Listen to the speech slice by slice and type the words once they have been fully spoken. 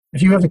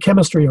If you have the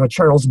chemistry of a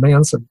Charles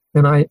Manson,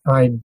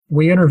 and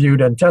we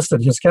interviewed and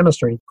tested his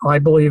chemistry, I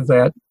believe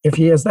that if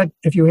you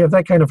have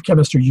that kind of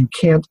chemistry, you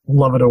can't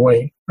love it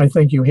away. I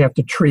think you have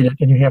to treat it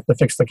and you have to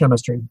fix the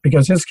chemistry,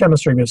 because his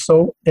chemistry was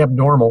so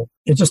abnormal.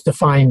 It just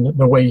defined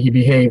the way he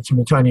behaved from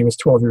the time he was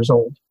 12 years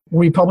old.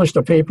 We published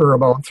a paper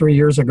about 3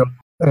 years ago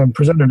and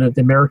presented at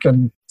the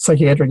American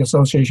Psychiatric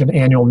Association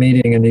annual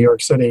meeting in New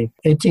York City,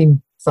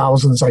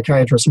 18,000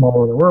 psychiatrists from all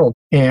over the world.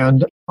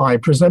 And I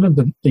presented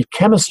the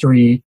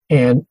chemistry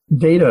and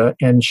data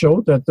and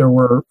showed that there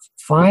were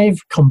 5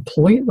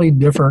 completely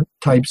different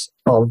types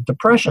of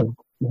depression.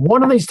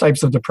 One of these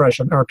types of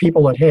depression are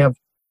people that have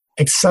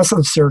excessive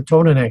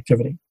serotonin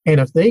activity.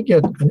 And if they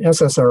get an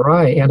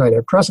SSRI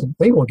antidepressant,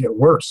 they will get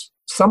worse.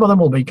 Some of them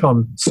will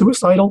become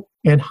suicidal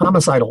and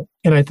homicidal.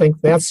 And I think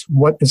that's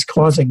what is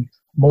causing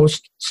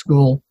most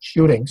school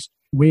shootings.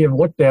 We have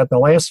looked at the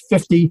last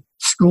 50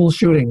 school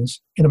shootings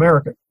in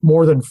America.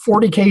 More than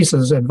 40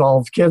 cases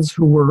involved kids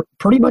who were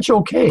pretty much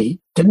okay,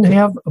 didn't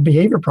have a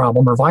behavior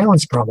problem or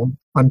violence problem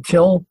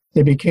until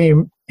they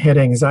had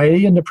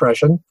anxiety and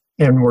depression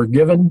and were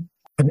given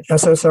an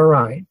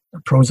SSRI, a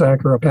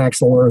Prozac or a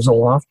Paxil or a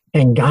Zoloft,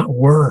 and got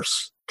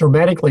worse,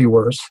 dramatically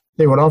worse.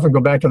 They would often go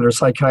back to their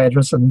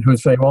psychiatrist and who'd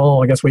say,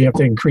 well, I guess we have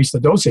to increase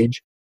the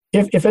dosage.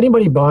 If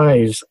anybody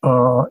buys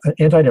an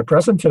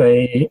antidepressant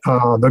today,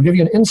 they'll give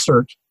you an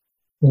insert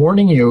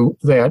warning you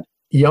that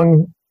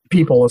young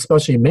people,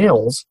 especially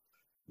males,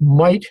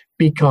 might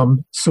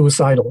become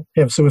suicidal,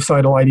 have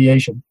suicidal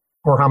ideation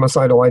or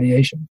homicidal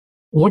ideation.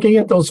 Looking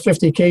at those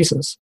 50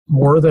 cases,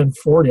 more than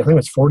 40, I think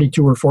it's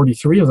 42 or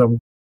 43 of them,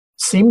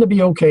 seemed to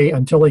be okay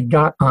until they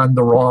got on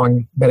the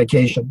wrong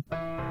medication.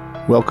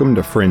 Welcome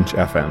to Fringe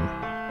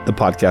FM, the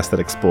podcast that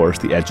explores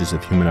the edges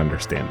of human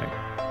understanding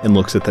and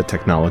looks at the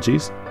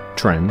technologies,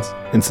 trends,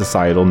 and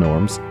societal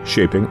norms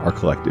shaping our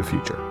collective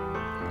future.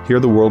 Here,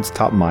 the world's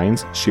top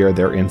minds share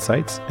their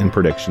insights and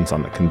predictions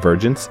on the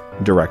convergence,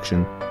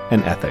 direction,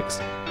 and ethics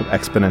of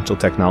exponential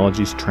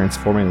technologies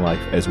transforming life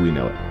as we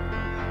know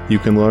it. You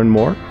can learn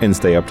more and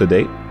stay up to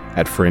date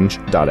at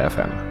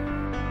fringe.fm.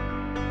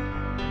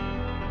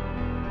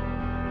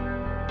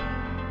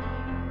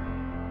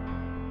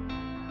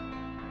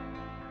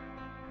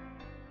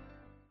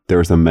 There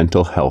is a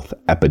mental health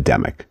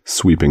epidemic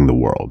sweeping the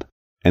world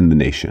and the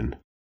nation.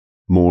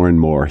 More and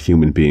more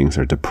human beings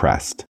are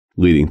depressed,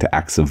 leading to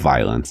acts of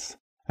violence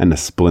and a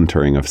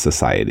splintering of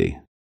society.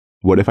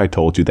 What if I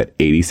told you that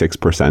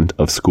 86%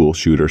 of school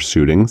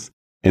shootings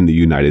in the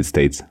United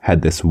States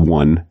had this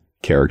one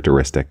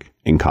characteristic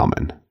in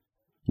common?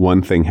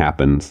 One thing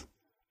happens,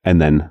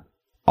 and then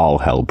all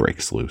hell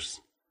breaks loose.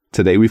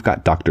 Today we've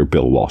got Dr.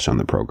 Bill Walsh on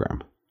the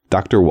program.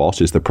 Dr.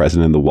 Walsh is the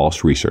president of the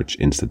Walsh Research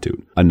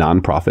Institute, a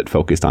nonprofit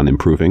focused on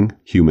improving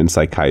human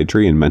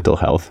psychiatry and mental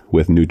health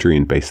with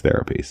nutrient-based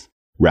therapies,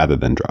 rather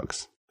than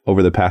drugs.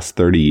 Over the past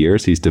 30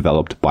 years, he's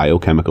developed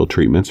biochemical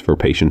treatments for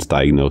patients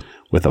diagnosed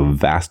with a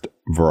vast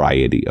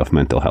variety of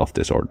mental health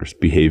disorders,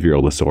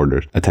 behavioral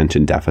disorders,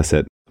 attention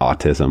deficit,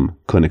 autism,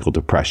 clinical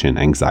depression,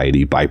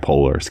 anxiety,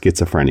 bipolar,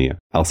 schizophrenia,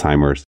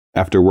 Alzheimer's.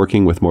 After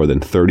working with more than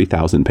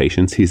 30,000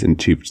 patients, he's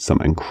achieved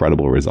some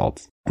incredible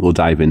results. We'll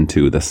dive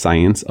into the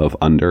science of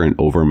under and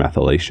over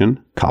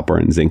methylation, copper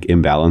and zinc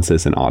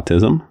imbalances in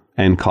autism,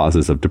 and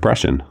causes of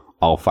depression,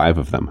 all 5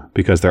 of them,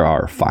 because there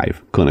are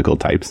 5 clinical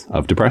types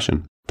of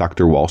depression.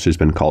 Dr. Walsh has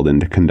been called in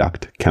to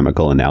conduct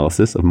chemical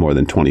analysis of more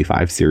than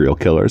 25 serial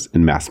killers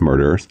and mass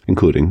murderers,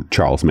 including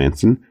Charles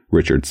Manson,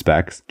 Richard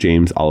Speck,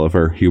 James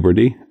Oliver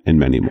Huberty, and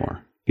many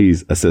more.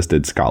 He's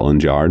assisted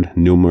Scotland Yard,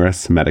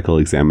 numerous medical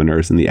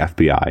examiners in the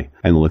FBI,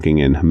 and looking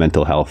in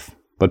mental health.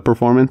 But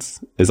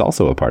performance is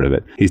also a part of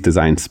it. He's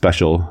designed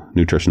special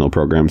nutritional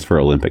programs for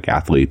Olympic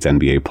athletes,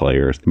 NBA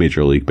players,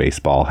 Major League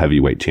Baseball,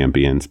 heavyweight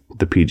champions,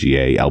 the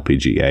PGA,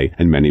 LPGA,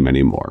 and many,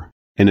 many more.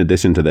 In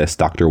addition to this,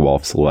 Dr.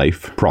 Walsh's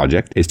life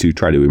project is to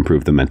try to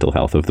improve the mental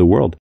health of the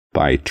world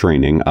by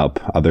training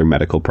up other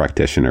medical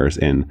practitioners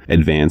in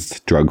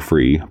advanced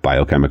drug-free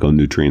biochemical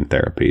nutrient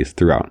therapies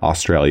throughout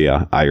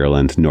Australia,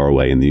 Ireland,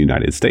 Norway, and the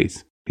United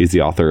States. He's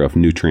the author of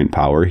Nutrient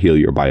Power, Heal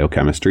Your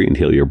Biochemistry and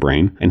Heal Your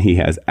Brain, and he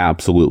has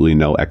absolutely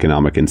no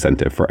economic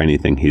incentive for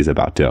anything he's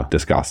about to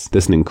discuss.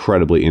 This is an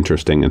incredibly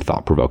interesting and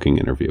thought-provoking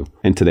interview.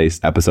 In today's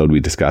episode, we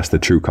discuss the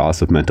true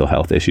cause of mental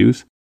health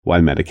issues, why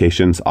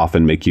medications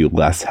often make you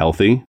less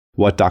healthy,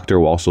 what Dr.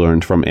 Walsh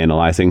learned from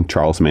analyzing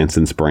Charles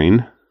Manson's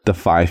brain, the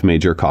 5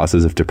 major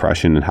causes of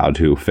depression and how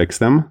to fix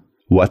them,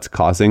 what's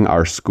causing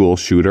our school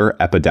shooter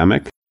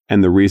epidemic,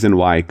 and the reason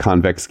why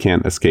convicts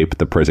can't escape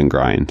the prison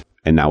grind.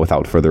 And now,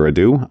 without further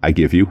ado, I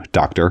give you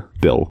Dr.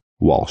 Bill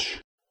Walsh.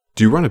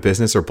 Do you run a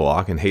business or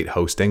blog and hate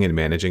hosting and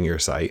managing your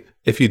site?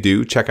 If you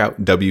do, check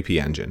out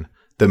WP Engine,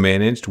 the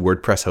managed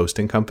WordPress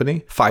hosting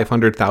company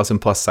 500,000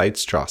 plus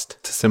sites trust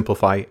to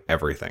simplify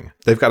everything.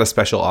 They've got a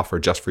special offer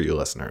just for you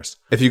listeners.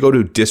 If you go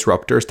to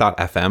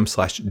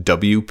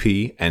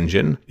disruptors.fm/WP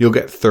Engine, you'll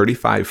get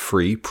 35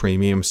 free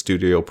premium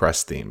Studio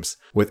Press themes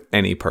with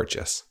any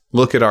purchase.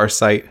 Look at our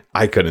site.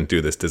 I couldn't do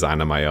this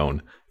design on my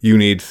own. You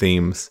need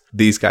themes.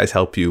 These guys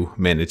help you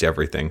manage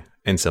everything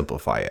and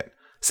simplify it.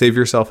 Save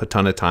yourself a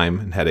ton of time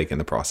and headache in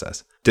the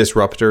process.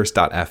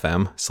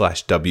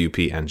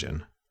 Disruptors.fm/WP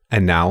Engine.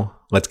 And now,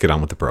 let's get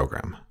on with the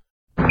program.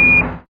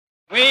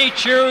 We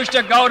choose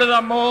to go to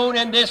the moon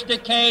in this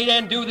decade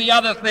and do the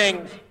other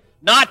things,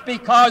 not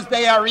because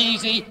they are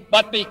easy,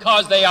 but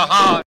because they are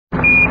hard.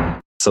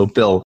 So,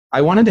 Bill,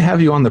 I wanted to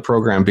have you on the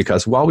program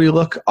because while we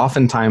look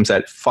oftentimes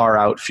at far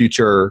out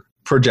future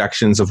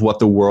projections of what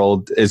the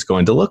world is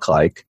going to look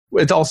like,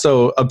 it's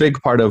also a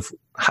big part of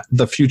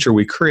the future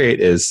we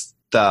create is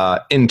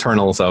the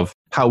internals of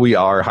how we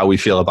are, how we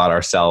feel about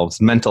ourselves,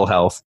 mental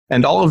health.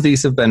 And all of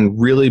these have been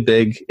really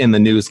big in the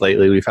news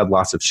lately. We've had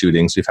lots of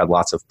shootings. We've had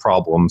lots of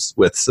problems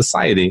with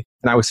society.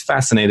 And I was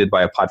fascinated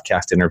by a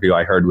podcast interview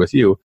I heard with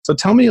you. So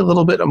tell me a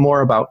little bit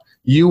more about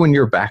you and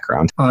your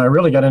background. I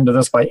really got into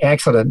this by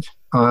accident.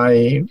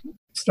 I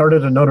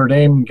started at Notre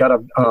Dame, got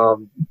a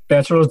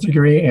bachelor's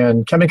degree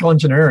in chemical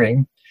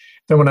engineering.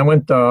 Then when I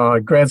went to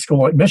grad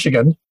school at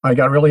Michigan, I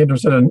got really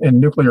interested in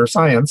nuclear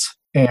science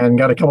and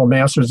got a couple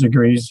master's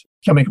degrees,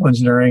 chemical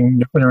engineering,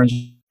 nuclear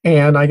engineering.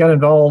 And I got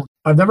involved.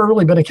 I've never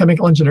really been a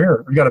chemical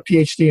engineer. I got a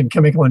PhD in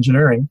chemical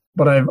engineering,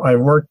 but I've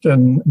worked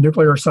in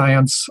nuclear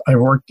science. I've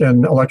worked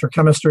in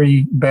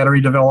electrochemistry, battery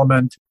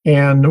development.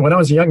 And when I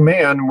was a young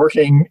man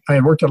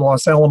I worked at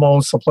Los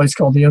Alamos, a place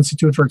called the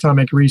Institute for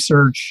Atomic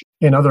Research,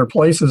 and other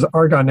places,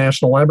 Argonne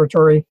National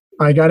Laboratory.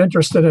 I got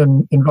interested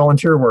in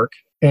volunteer work.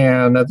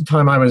 And at the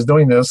time I was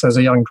doing this as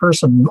a young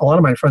person, a lot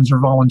of my friends were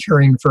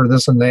volunteering for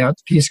this and that,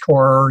 Peace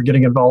Corps,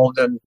 getting involved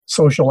in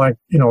social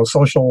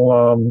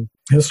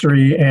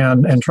history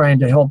and trying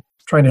to help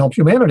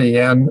humanity.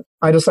 And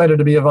I decided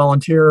to be a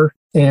volunteer.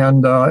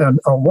 And a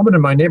woman in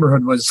my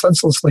neighborhood was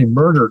senselessly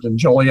murdered in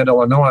Joliet,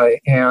 Illinois.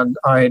 And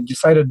I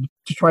decided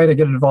to try to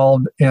get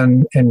involved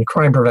in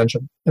crime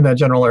prevention in that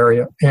general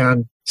area.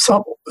 And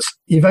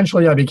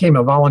eventually I became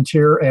a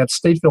volunteer at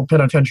Stateville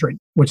Penitentiary,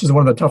 which is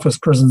one of the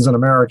toughest prisons in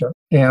America.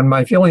 And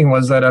my feeling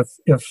was that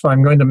if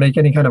I'm going to make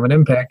any kind of an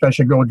impact, I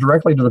should go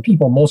directly to the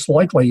people most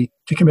likely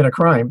to commit a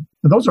crime.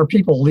 And those are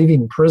people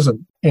leaving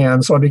prison.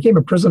 And so I became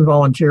a prison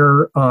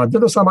volunteer,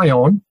 did this on my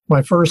own.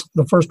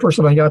 The first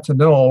person I got to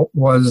know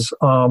was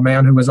a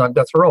man who was on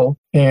death row.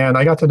 And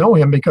I got to know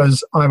him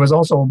because I was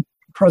also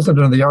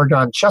president of the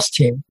Argonne chess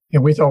team.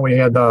 And we thought we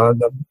had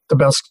the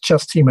best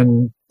chess team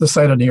in the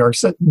site of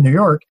New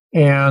York.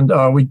 And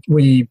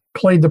we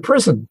played the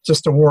prison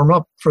just to warm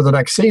up for the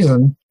next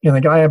season. And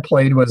the guy I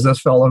played was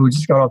this fellow who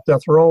just got off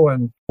death row.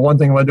 And one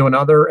thing led to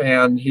another.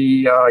 And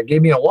he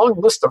gave me a long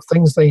list of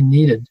things they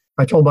needed.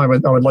 I told him I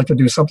would like to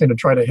do something to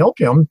try to help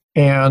him.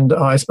 And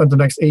I spent the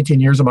next 18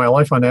 years of my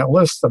life on that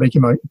list. I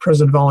became a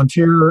prison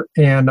volunteer,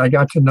 and I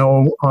got to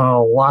know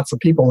lots of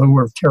people who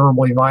were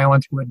terribly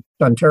violent, who had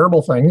done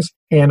terrible things.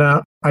 And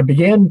I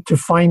began to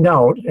find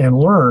out and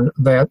learn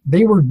that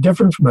they were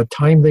different from the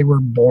time they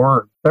were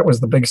born. That was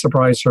the big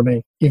surprise for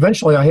me.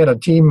 Eventually, I had a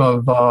team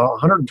of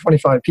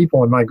 125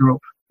 people in my group,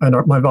 and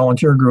my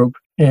volunteer group.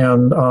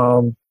 And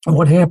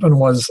what happened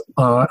was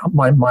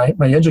my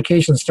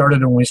education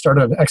started when we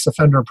started an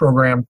ex-offender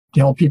program to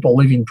help people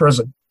leaving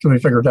prison. So we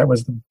figured that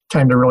was the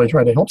time to really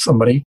try to help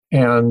somebody.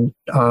 And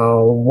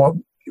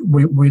the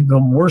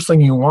worst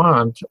thing you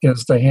want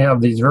is to have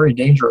these very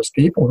dangerous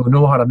people who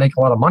know how to make a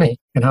lot of money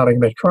and how to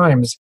commit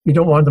crimes. You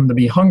don't want them to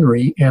be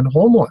hungry and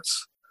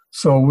homeless.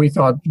 So we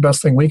thought the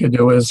best thing we could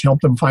do is help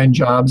them find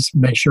jobs,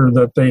 make sure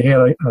that they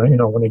had,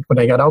 when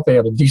they got out, they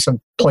had a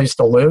decent place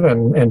to live,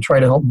 and try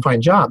to help them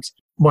find jobs.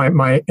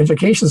 My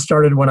education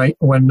started when I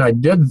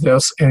did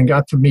this and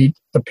got to meet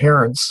the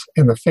parents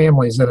and the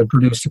families that had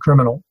produced a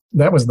criminal.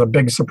 That was the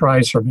big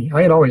surprise for me.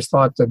 I had always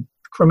thought that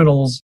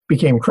criminals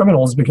became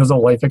criminals because of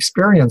life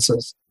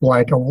experiences,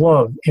 lack of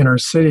love, inner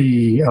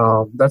city,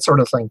 that sort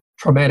of thing,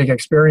 traumatic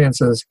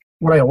experiences.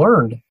 What I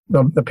learned,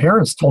 the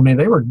parents told me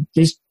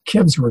these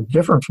kids were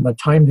different from the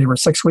time they were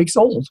 6 weeks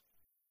old,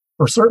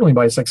 or certainly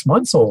by 6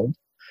 months old,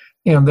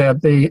 and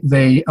that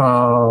they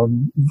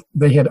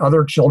had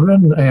other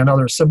children and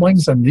other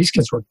siblings, and these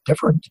kids were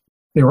different.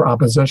 They were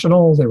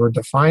oppositional, they were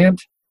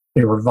defiant,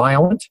 they were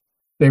violent,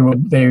 they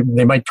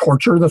might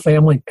torture the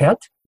family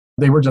pet.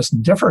 They were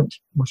just different,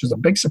 which was a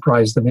big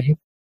surprise to me.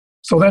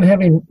 So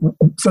then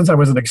since I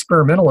was an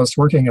experimentalist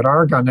working at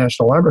Argonne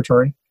National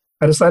Laboratory,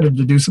 I decided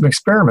to do some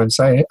experiments.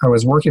 I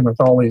was working with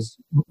all these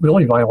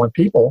really violent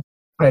people.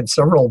 I had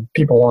several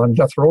people on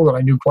death row that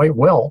I knew quite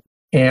well,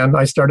 and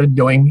I started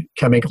doing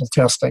chemical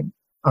testing.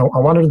 I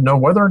wanted to know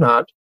whether or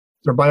not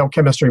their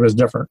biochemistry was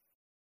different.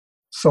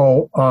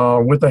 So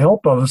with the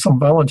help of some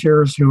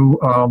volunteers who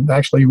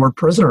actually were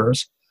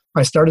prisoners,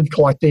 I started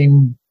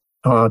collecting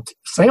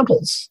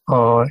samples,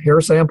 hair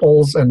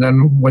samples, and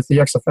then with the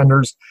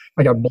ex-offenders,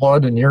 I got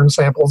blood and urine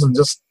samples, and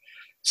just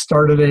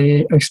started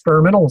a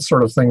experimental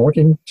sort of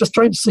thing, just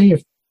trying to see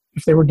if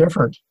they were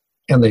different.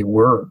 And they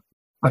were.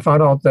 I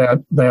found out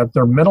that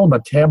their mental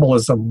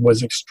metabolism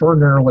was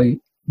extraordinarily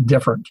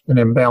different and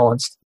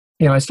imbalanced.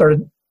 And I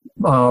started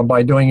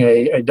by doing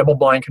a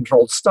double-blind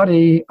controlled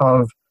study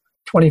of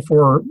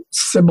 24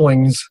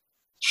 siblings,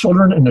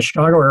 children in the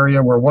Chicago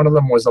area, where one of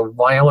them was a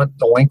violent,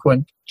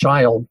 delinquent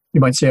child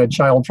you might say a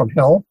child from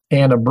hell,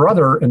 and a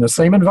brother in the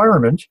same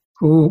environment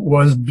who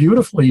was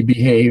beautifully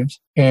behaved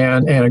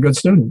and a good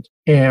student.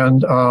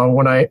 And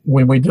when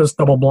we did this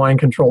double-blind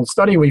controlled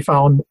study, we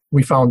found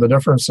the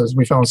differences.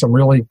 We found some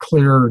really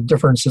clear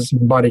differences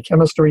in body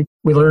chemistry.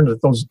 We learned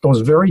that those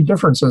very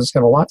differences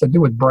have a lot to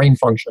do with brain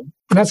function.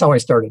 And that's how I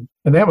started.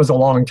 And that was a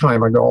long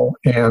time ago.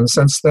 And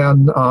since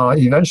then,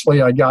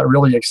 eventually I got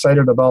really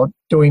excited about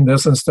doing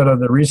this instead of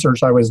the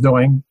research I was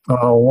doing.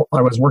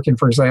 I was working,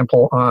 for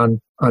example,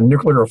 on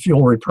nuclear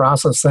fuel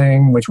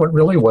reprocessing, which went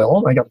really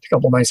well. I got a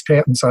couple nice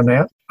patents on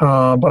that.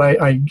 But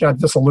I got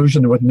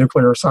disillusioned with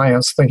nuclear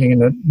science, thinking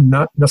that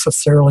not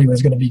necessarily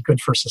was going to be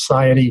good for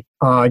society.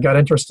 I got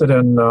interested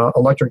in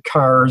electric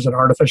cars and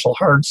artificial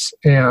hearts,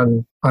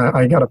 and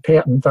I got a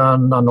patent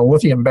on the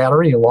lithium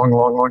battery a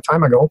long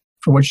time ago,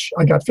 for which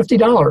I got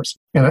 $50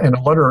 and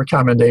a letter of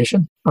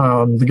commendation.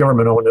 The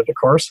government owned it, of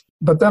course.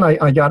 But then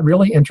I got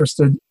really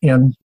interested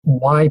in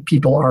why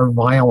people are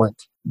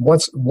violent.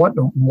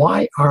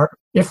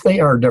 If they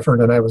are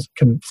different, and I was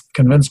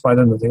convinced by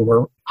them that they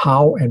were,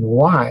 how and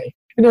why.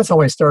 And that's how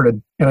I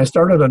started. And I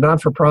started a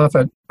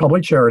not-for-profit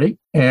public charity.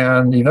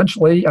 And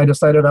eventually I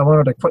decided I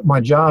wanted to quit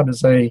my job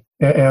as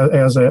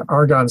an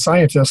argon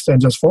scientist and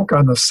just focus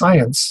on the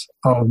science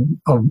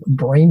of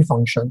brain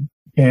function.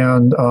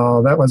 And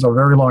that was a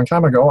very long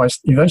time ago. I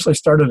eventually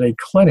started a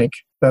clinic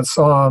that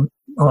saw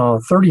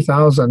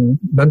 30,000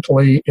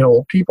 mentally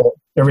ill people,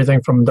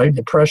 everything from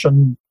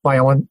depression,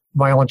 violent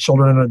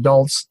children and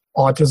adults,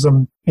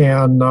 autism.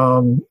 And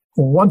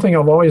one thing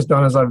I've always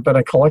done is I've been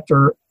a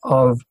collector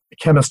of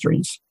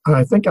chemistries.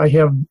 I think I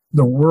have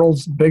the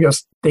world's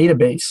biggest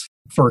database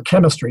for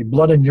chemistry,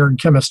 blood and urine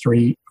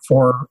chemistry,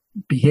 for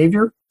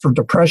behavior, for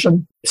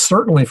depression,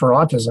 certainly for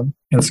autism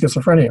and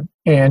schizophrenia.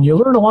 And you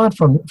learn a lot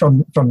from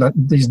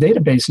these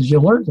databases. You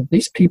learn that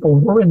these people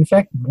were in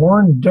fact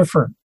born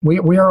different.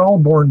 We are all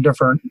born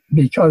different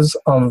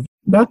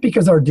not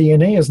because our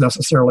DNA is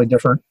necessarily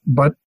different,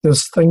 but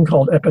this thing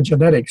called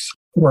epigenetics,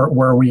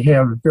 where we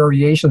have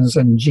variations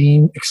in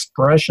gene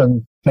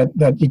expression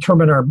that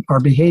determine our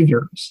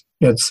behaviors.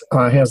 It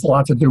has a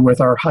lot to do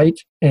with our height,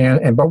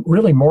 but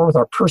really more with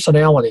our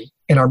personality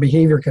and our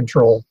behavior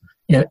control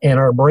and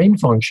our brain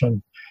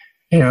function.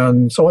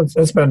 And so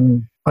it's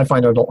been, I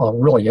find it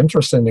really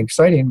interesting and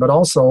exciting, but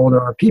also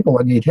there are people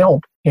that need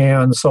help.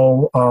 And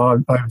so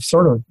I've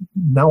sort of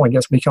now, I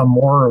guess, become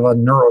more of a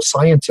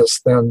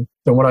neuroscientist than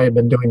what I had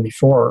been doing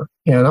before.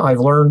 And I've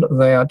learned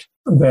that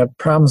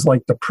problems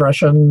like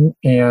depression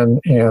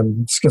and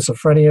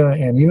schizophrenia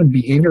and even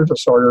behavior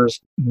disorders,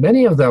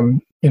 many of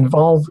them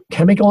involve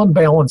chemical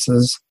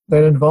imbalances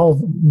that involve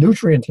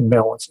nutrient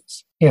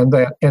imbalances. And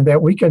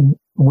that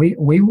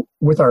we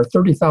with our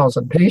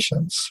 30,000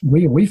 patients,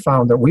 we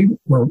found that we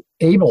were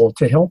able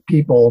to help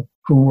people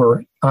who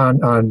were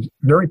on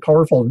very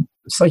powerful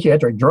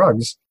psychiatric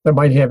drugs that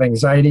might have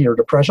anxiety or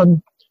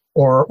depression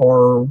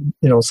or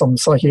some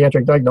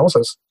psychiatric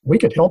diagnosis. We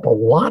could help a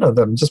lot of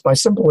them just by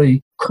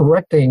simply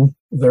correcting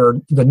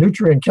the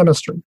nutrient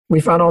chemistry. We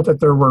found out that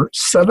there were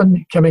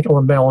 7 chemical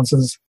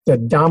imbalances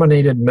that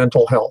dominated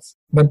mental health,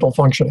 mental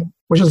functioning,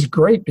 which is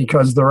great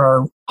because there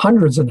are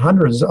hundreds and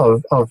hundreds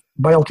of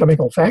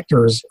biochemical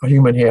factors a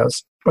human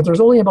has. But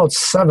there's only about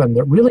 7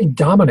 that really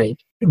dominate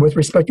with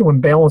respect to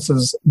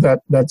imbalances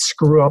that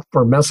screw up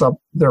or mess up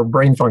their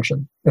brain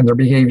function and their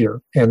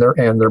behavior and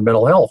their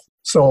mental health.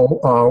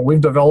 So we've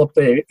developed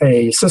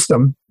a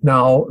system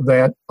now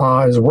that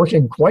is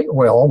working quite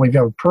well. We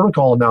have a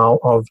protocol now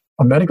of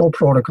a medical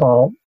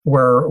protocol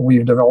where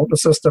we've developed a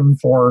system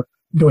for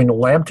doing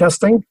lab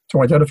testing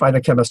to identify the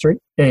chemistry,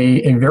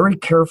 a very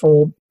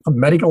careful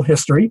medical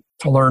history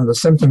to learn the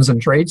symptoms and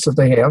traits that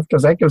they have,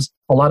 because that gives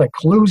a lot of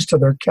clues to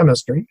their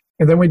chemistry.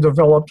 And then we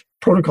developed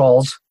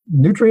protocols,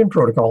 nutrient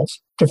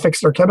protocols, to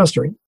fix their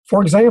chemistry.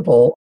 For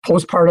example,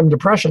 postpartum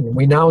depression.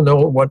 We now know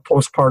what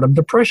postpartum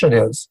depression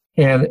is.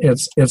 And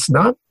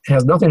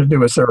has nothing to do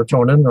with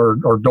serotonin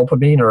or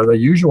dopamine or the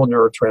usual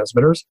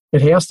neurotransmitters.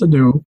 It has to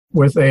do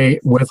with a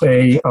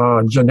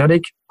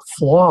genetic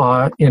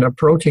flaw in a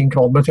protein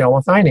called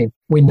metallothionein.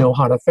 We know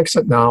how to fix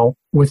it now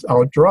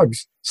without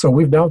drugs. So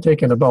we've now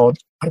taken about,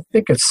 I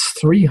think it's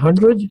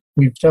 300.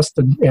 We've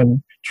tested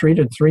and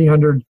treated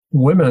 300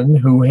 women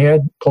who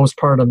had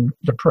postpartum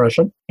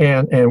depression,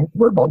 and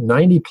we're about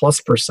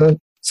 90+%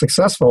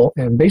 successful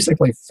in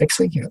basically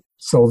fixing it.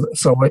 So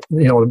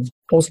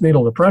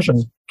postnatal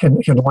depression can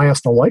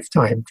last a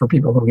lifetime for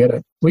people who get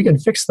it. We can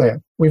fix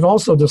that. We've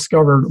also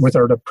discovered with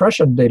our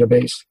depression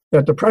database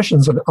that depression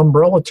is an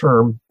umbrella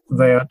term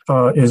that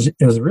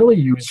is really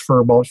used for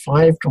about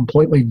 5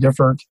 completely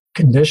different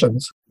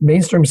conditions.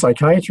 Mainstream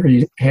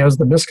psychiatry has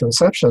the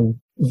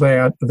misconception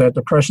that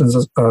depression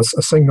is a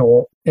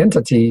single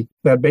entity,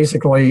 that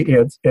basically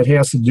it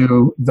has to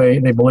do, they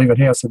believe it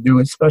has to do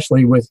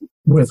especially with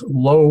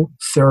low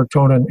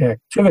serotonin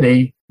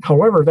activity.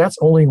 However, that's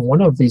only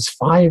one of these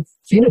 5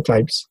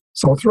 phenotypes.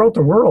 So throughout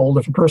the world,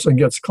 if a person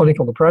gets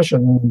clinical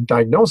depression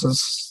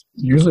diagnosis,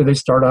 usually they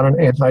start on an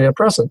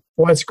antidepressant.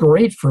 Well, it's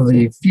great for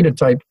the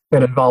phenotype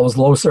that involves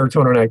low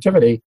serotonin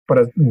activity, but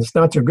it's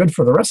not too good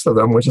for the rest of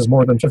them, which is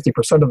more than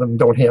 50% of them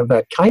don't have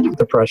that kind of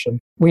depression.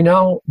 We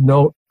now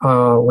know,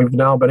 we've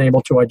now been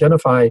able to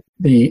identify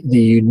the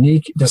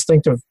unique,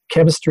 distinctive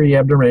chemistry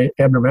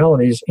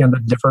abnormalities in the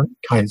different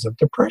kinds of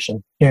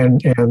depression.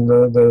 And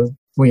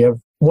we have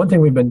one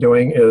thing we've been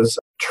doing is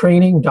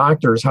training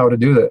doctors how to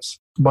do this.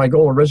 My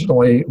goal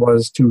originally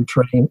was to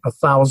train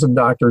 1,000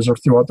 doctors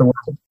throughout the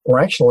world. Or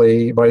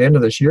actually, by the end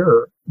of next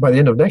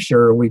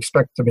year, we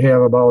expect to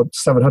have about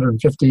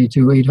 750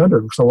 to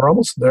 800. So we're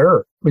almost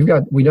there. We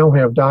now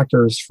have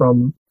doctors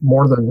from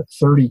more than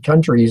 30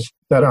 countries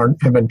that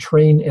have been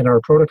trained in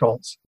our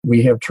protocols.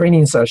 We have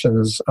training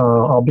sessions.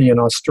 I'll be in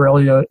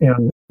Australia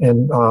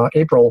in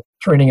April,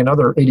 training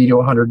another 80 to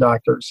 100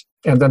 doctors.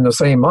 And then the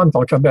same month,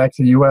 I'll come back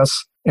to the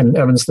U.S. in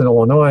Evanston,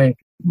 Illinois.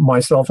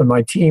 Myself and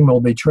my team will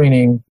be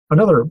training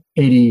another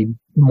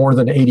more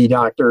than 80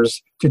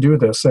 doctors to do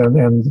this.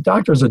 And the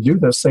doctors that do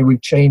this say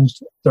we've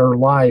changed their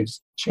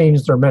lives,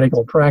 changed their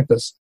medical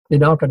practice. They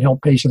now can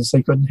help patients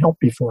they couldn't help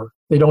before.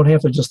 They don't have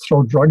to just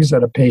throw drugs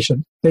at a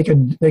patient. They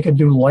can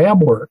do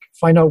lab work,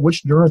 find out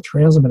which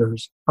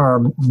neurotransmitters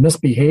are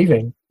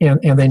misbehaving,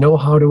 and they know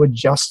how to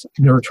adjust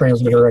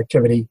neurotransmitter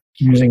activity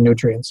using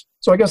nutrients.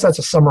 So I guess that's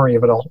a summary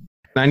of it all.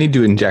 I need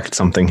to inject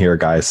something here,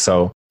 guys.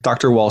 So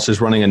Dr. Walsh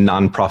is running a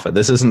nonprofit.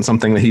 This isn't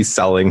something that he's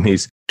selling.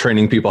 He's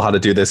training people how to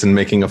do this and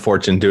making a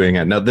fortune doing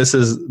it. No, this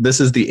is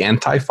the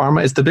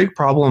anti-pharma. Is the big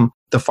problem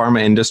the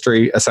pharma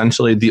industry?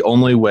 Essentially, the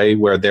only way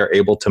where they're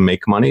able to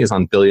make money is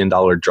on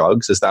billion-dollar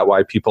drugs. Is that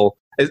why people?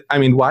 I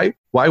mean, why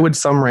would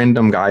some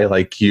random guy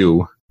like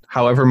you,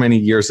 however many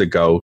years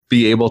ago,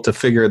 be able to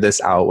figure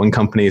this out when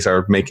companies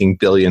are making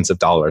billions of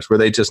dollars? Were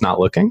they just not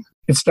looking?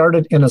 It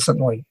started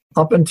innocently.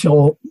 Up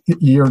until the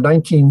year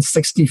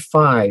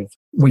 1965,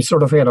 we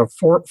sort of had a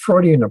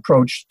Freudian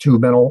approach to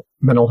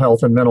mental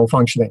health and mental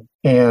functioning.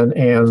 And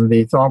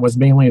the thought was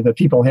mainly that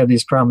people had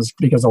these problems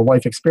because of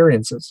life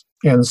experiences.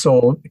 And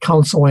so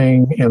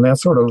counseling and that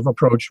sort of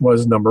approach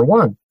was number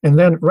one. And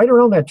then right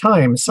around that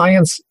time,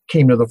 science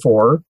came to the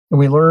fore, and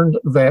we learned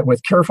that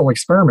with careful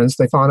experiments,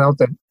 they found out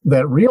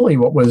that really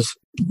what was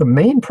the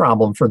main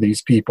problem for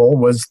these people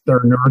was their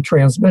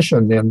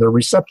neurotransmission and their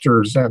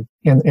receptors and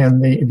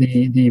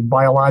the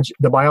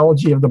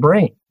biology of the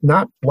brain,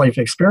 not life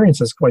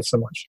experiences quite so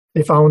much.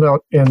 They found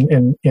out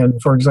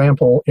for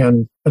example,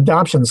 in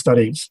adoption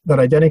studies that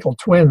identical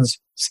twins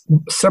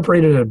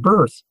separated at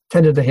birth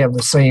tended to have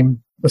the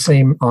same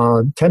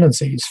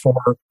tendencies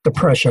for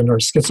depression or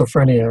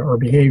schizophrenia or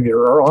behavior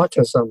or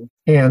autism.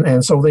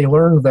 And so they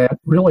learned that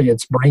really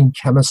it's brain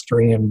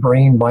chemistry and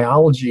brain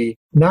biology,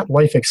 not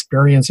life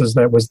experiences,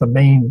 that was the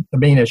main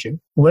issue.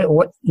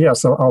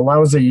 So a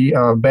lousy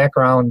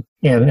background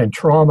and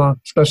trauma,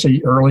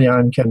 especially early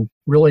on, can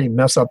really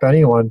mess up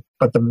anyone.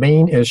 But the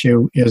main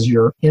issue is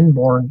your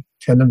inborn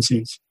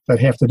tendencies that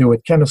have to do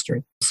with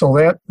chemistry. So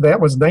that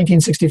was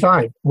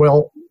 1965.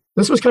 Well,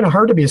 this was kind of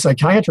hard to be a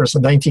psychiatrist in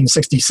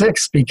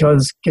 1966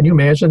 because can you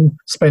imagine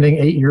spending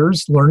 8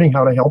 years learning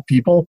how to help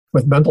people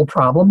with mental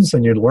problems,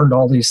 and you learned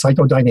all these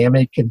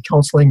psychodynamic and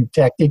counseling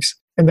tactics,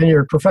 and then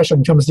your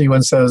profession comes to you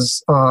and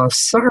says,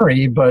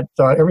 sorry, but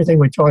everything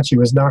we taught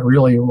you is not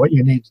really what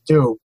you need to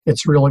do.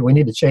 It's really, we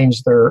need to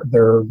change their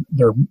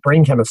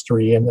brain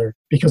chemistry and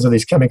because of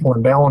these chemical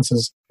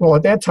imbalances. Well,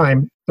 at that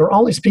time, there were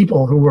all these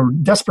people who were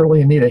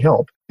desperately in need of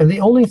help. And the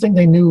only thing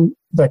they knew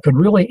that could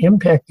really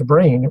impact the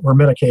brain were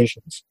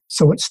medications.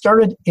 So it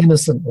started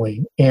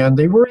innocently, and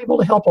they were able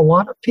to help a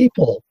lot of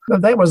people. Now,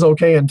 that was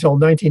okay until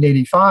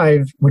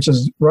 1985, which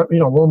is a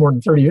little more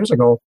than 30 years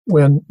ago,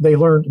 when they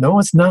learned, no,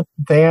 it's not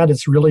that.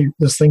 It's really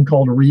this thing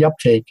called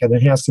reuptake, and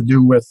it has to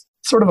do with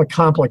sort of a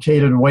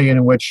complicated way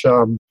in which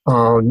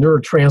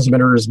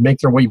neurotransmitters make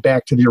their way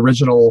back to the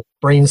original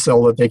brain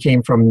cell that they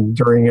came from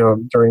during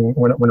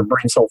when a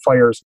brain cell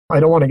fires.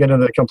 I don't want to get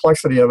into the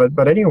complexity of it,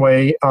 but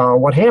anyway,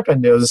 what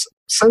happened is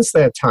since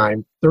that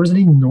time, there was an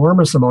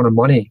enormous amount of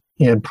money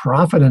and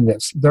profit in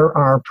this. There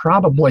are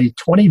probably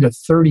 20 to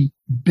 30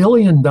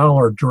 billion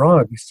dollar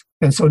drugs.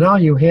 And so now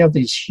you have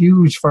these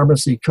huge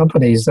pharmacy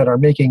companies that are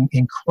making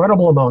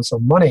incredible amounts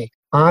of money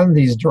on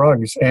these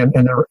drugs, and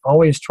they're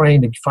always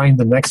trying to find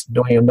the next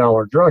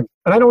billion-dollar drug.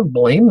 And I don't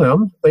blame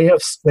them. They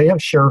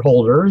have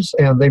shareholders,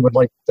 and they would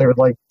like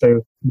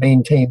to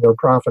maintain their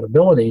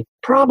profitability.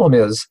 Problem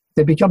is,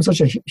 they become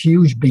such a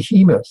huge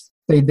behemoth.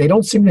 They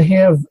don't seem to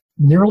have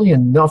nearly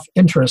enough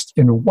interest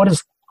in what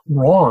is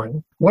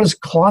wrong, what is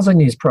causing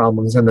these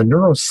problems, and the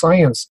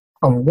neuroscience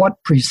of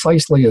what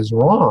precisely is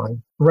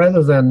wrong,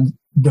 rather than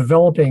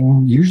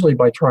developing, usually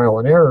by trial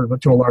and error,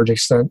 but to a large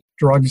extent,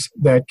 drugs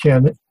that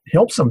can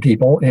help some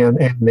people and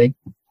make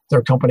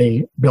their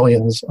company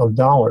billions of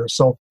dollars.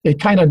 So it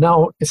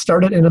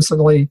started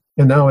innocently,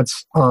 and now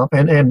it's,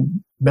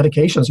 and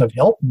medications have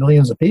helped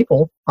millions of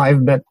people.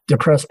 I've met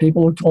depressed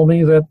people who told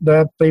me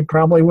that they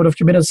probably would have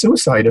committed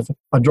suicide if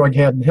a drug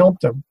hadn't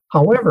helped them.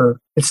 However,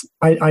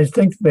 I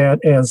think that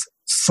as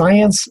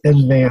science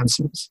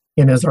advances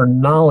and as our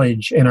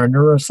knowledge and our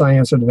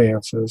neuroscience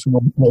advances,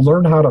 we'll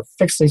learn how to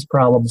fix these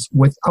problems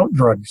without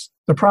drugs.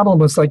 The problem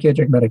with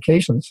psychiatric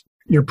medications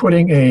you're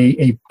putting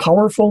a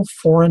powerful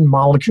foreign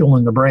molecule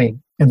in the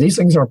brain. And these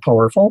things are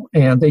powerful,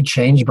 and they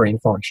change brain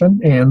function,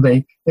 and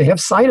they have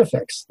side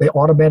effects. They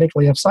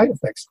automatically have side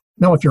effects.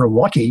 Now, if you're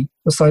lucky,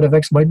 the side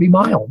effects might be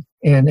mild,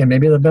 and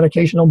maybe the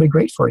medication will be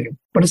great for you.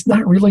 But it's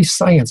not really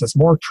science. It's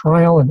more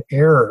trial and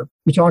error.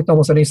 You talk to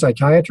almost any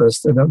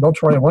psychiatrist, and they'll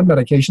try one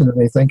medication that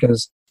they think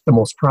is the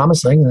most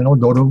promising, and then they'll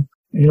go to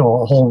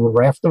a whole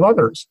raft of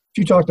others. If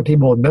you talk to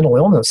people with mental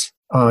illness,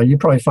 you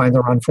probably find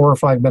they're on 4 or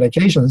 5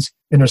 medications,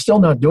 and they're still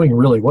not doing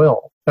really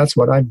well. That's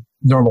what I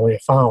normally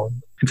have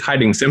found. It's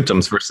hiding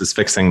symptoms versus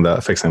fixing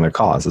the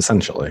cause,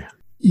 essentially.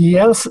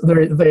 Yes,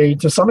 they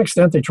to some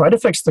extent they try to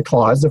fix the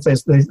cause. If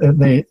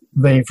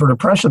they for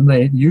depression,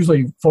 they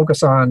usually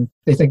focus on,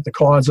 they think the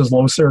cause is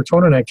low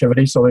serotonin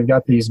activity, so they've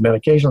got these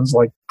medications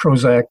like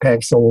Prozac,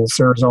 Paxil,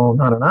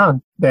 Serotonin,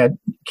 on, that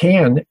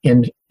can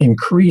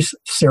increase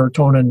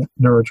serotonin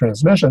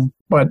neurotransmission.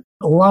 But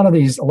a lot of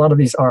these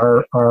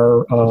are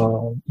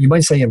you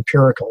might say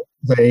empirical.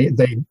 They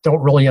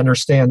don't really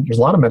understand. There's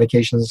a lot of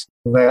medications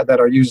that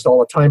are used all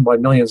the time by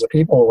millions of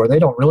people where they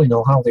don't really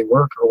know how they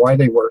work or why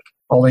they work.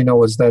 All they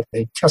know is that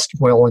they test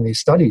well in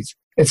these studies.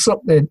 It's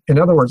something. In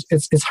other words,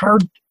 it's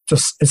hard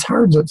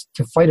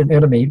to fight an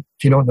enemy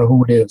if you don't know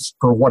who it is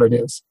or what it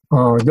is.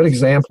 A good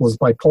example is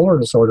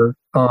bipolar disorder.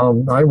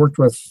 I worked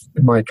with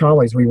my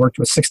colleagues. We worked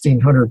with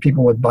 1,600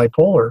 people with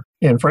bipolar,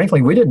 and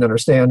frankly, we didn't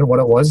understand what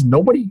it was.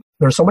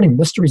 There's so many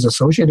mysteries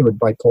associated with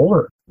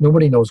bipolar.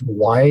 Nobody knows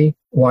why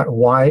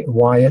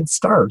it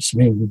starts. I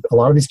mean, a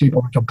lot of these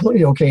people are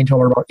completely okay until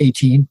they're about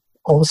 18.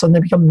 All of a sudden, they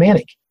become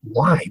manic.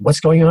 Why? What's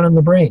going on in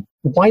the brain?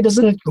 Why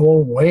doesn't it go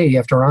away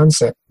after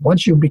onset?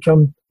 Once you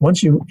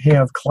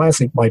have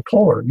classic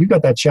bipolar, you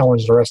got that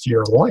challenge the rest of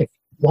your life.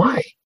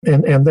 Why?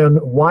 And then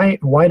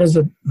why does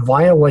it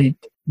violate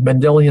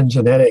Mendelian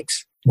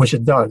genetics, which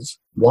it does?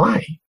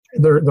 Why?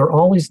 There are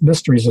all these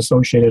mysteries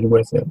associated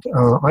with it.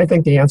 I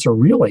think the answer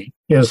really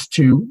is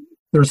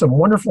there's some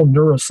wonderful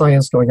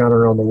neuroscience going on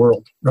around the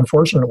world.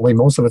 Unfortunately,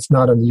 most of it's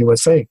not in the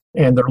USA.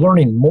 And they're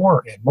learning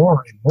more and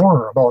more and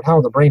more about how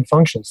the brain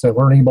functions. They're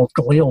learning about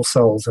glial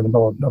cells and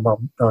about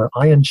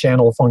ion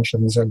channel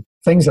functions and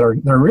things they're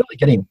really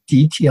getting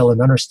detail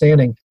and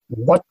understanding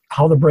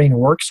how the brain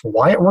works,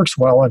 why it works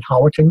well, and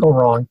how it can go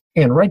wrong.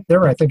 And right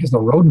there, I think, is the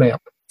roadmap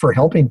for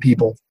helping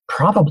people,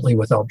 probably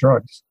without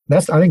drugs. I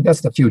think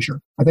that's the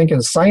future. I think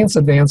as science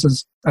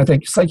advances, I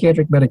think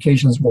psychiatric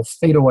medications will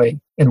fade away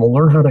and we'll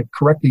learn how to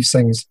correct these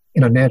things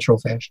in a natural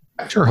fashion.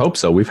 I sure hope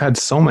so. We've had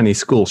so many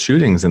school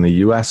shootings in the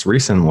U.S.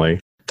 recently.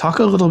 Talk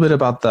a little bit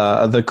about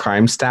the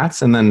crime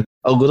stats and then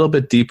a little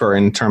bit deeper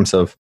in terms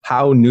of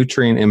how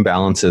nutrient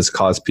imbalances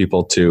cause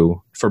people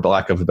to, for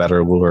lack of a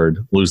better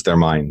word, lose their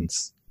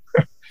minds.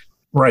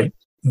 Right.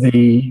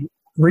 The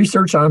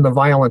research on the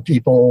violent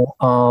people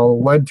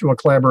led to a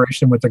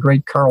collaboration with the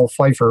great Carl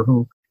Pfeiffer,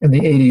 who in the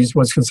 80s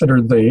was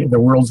considered the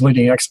world's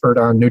leading expert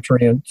on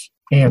nutrients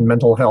and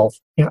mental health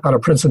out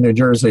of Princeton, New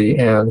Jersey.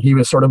 And he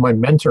was sort of my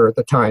mentor at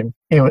the time.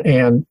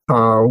 And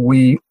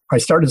I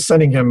started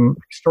sending him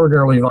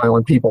extraordinarily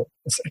violent people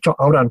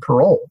out on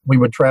parole. We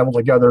would travel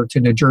together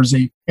to New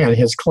Jersey and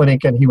his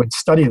clinic, and he would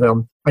study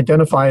them,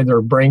 identify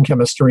their brain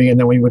chemistry, and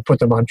then we would put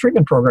them on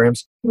treatment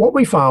programs. What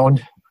we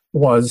found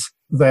was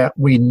that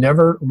we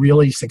never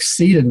really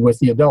succeeded with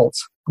the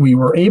adults. We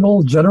were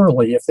able,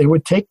 generally, if they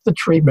would take the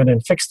treatment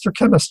and fix their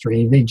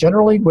chemistry, they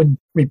generally would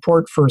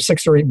report for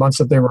 6 or 8 months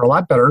that they were a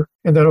lot better.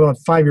 And then about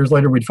 5 years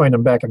later, we'd find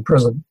them back in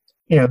prison.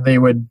 And they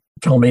would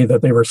tell me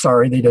that they were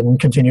sorry they didn't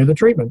continue the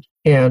treatment.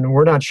 And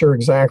we're not sure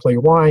exactly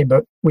why,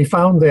 but we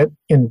found that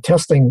in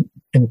testing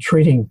and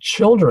treating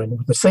children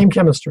with the same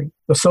chemistry,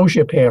 the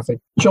sociopathic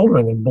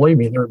children, and believe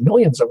me, there are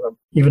millions of them,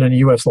 even in the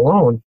U.S.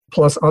 alone,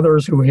 plus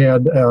others who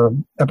had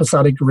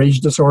episodic rage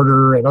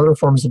disorder and other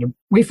forms of,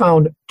 we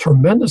found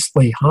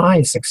tremendously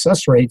high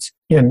success rates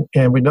and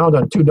we've now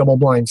done 2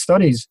 double-blind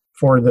studies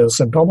for this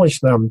and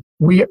published them.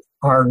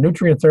 Our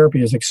nutrient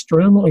therapy is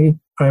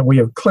we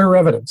have clear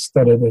evidence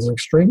that it is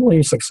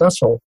extremely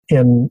successful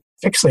in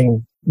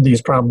fixing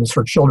these problems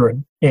for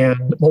children.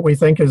 And what we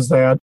think is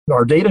that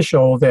our data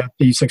show that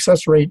the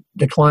success rate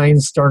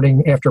declines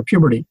starting after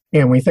puberty.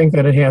 And we think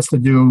that it has to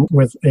do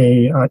with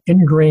a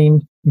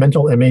ingrained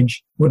mental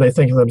image where they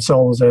think of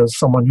themselves as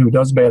someone who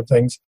does bad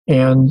things.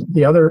 And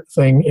the other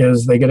thing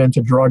is they get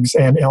into drugs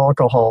and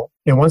alcohol.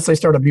 And once they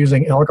start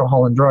abusing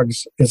alcohol and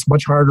drugs, it's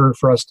much harder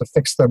for us to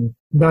fix them,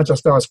 not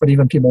just us, but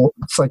even people,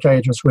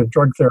 psychiatrists with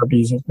drug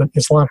therapies.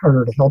 It's a lot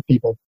harder to help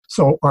people.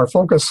 So our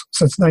focus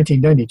since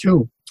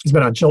 1992 has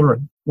been on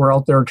children. We're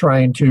out there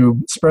trying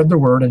to spread the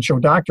word and show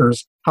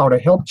doctors how to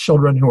help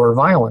children who are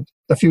violent,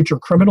 the future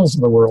criminals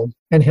of the world,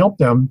 and help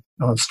them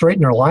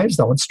straighten their lives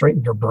out,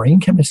 straighten their brain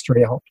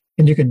chemistry out.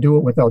 And you can do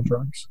it without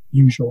drugs,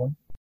 usually.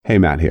 Hey,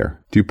 Matt here.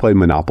 Do you play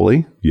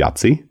Monopoly,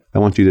 Yahtzee? I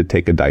want you to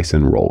take a dice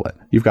and roll it.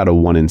 You've got a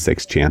 1 in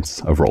 6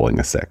 chance of rolling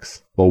a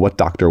 6. Well, what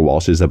Dr.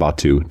 Walsh is about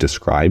to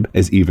describe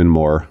is even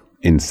more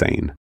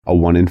insane. a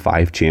 1 in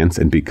 5 chance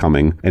in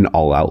becoming an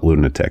all-out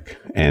lunatic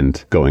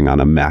and going on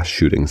a mass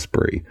shooting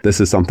spree. This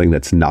is something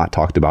that's not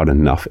talked about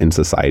enough in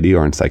society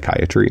or in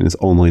psychiatry and is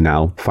only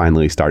now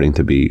finally starting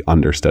to be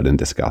understood and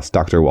discussed.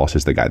 Dr. Walsh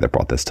is the guy that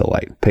brought this to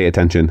light. Pay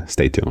attention,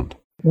 stay tuned.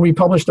 We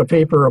published a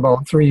paper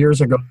about 3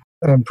 years ago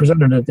and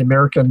presented at the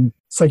American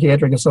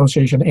Psychiatric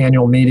Association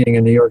annual meeting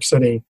in New York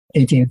City,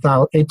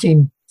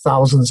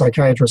 18,000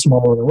 psychiatrists from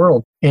all over the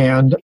world.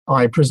 And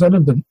I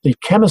presented the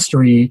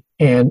chemistry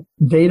and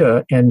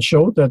data and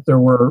showed that there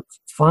were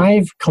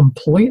 5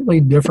 completely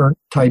different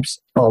types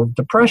of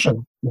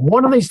depression.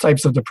 One of these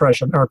types of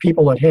depression are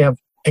people that have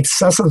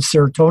excessive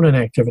serotonin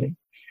activity.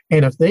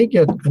 And if they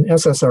get an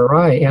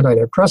SSRI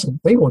antidepressant,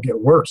 they will get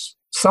worse.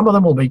 Some of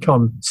them will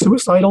become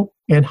suicidal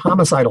and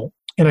homicidal.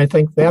 And I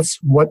think that's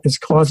what is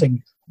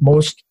causing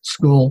most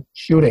school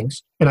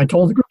shootings. And I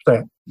told the group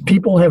that.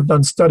 People have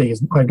done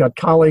studies. I've got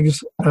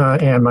colleagues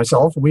and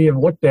myself. We have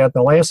looked at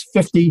the last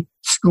 50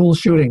 school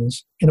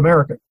shootings in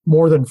America.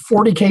 More than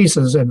 40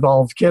 cases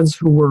involved kids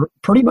who were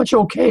pretty much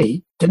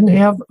okay, didn't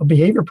have a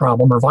behavior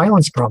problem or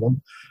violence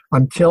problem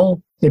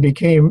until they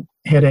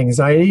had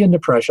anxiety and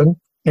depression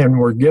and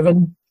were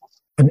given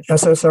an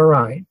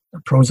SSRI, a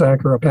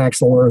Prozac or a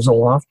Paxil or a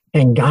Zoloft,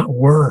 and got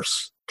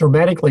worse,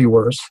 dramatically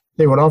worse.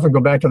 They would often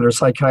go back to their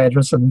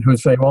psychiatrist and who'd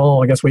say,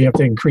 well, I guess we have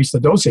to increase the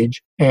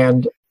dosage.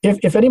 And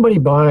if anybody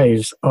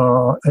buys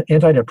an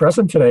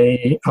antidepressant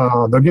today,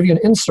 they'll give you an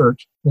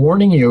insert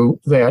warning you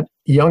that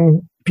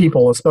young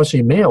people,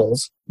 especially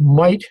males,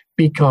 might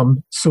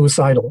become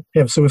suicidal,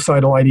 have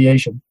suicidal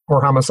ideation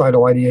or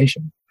homicidal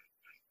ideation.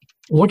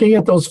 Looking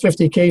at those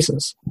 50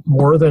 cases,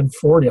 more than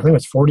 40, I think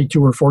it's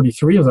 42 or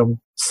 43 of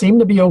them, seemed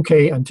to be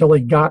okay until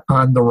they got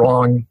on the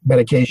wrong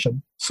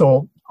medication.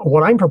 So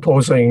what I'm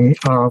proposing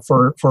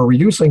for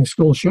reducing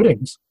school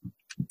shootings,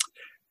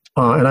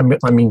 and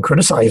I'm being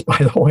criticized, by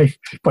the way,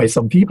 by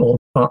some people,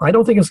 I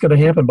don't think it's going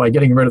to happen by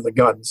getting rid of the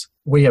guns.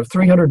 We have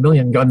 300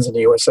 million guns in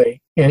the USA,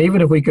 and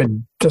even if we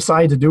could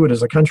decide to do it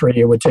as a country,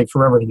 it would take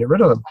forever to get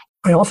rid of them.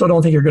 I also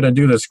don't think you're going to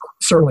do this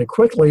certainly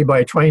quickly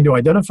by trying to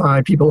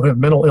identify people who have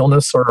mental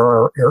illness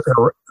or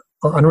are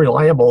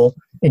unreliable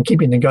and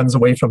keeping the guns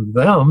away from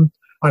them.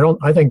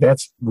 I think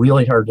that's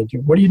really hard to do.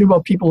 What do you do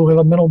about people who have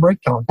a mental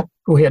breakdown,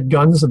 who had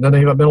guns and then they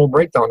have a mental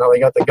breakdown? Now they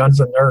got the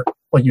guns and they're,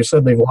 like you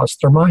said, they've lost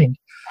their mind.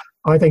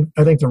 I think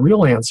the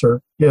real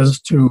answer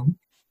is to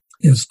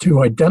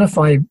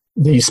identify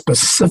the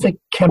specific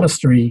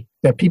chemistry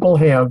that people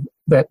have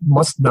that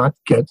must not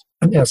get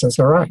an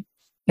SSRI.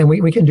 And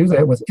we can do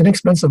that with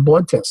inexpensive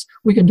blood tests.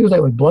 We can do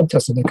that with blood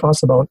tests that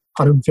cost about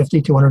 $150,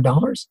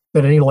 $200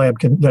 that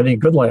any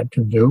good lab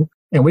can do.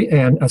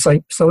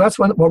 So that's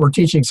what we're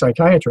teaching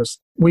psychiatrists.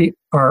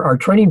 Our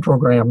training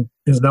program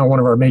is now one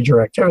of our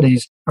major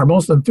activities. Our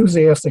most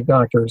enthusiastic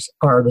doctors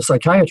are the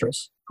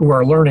psychiatrists who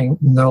are learning.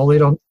 No, they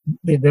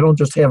don't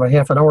just have a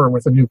half an hour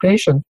with a new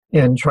patient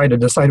and try to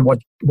decide what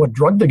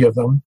drug to give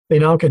them. They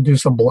now can do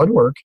some blood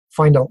work,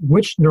 find out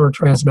which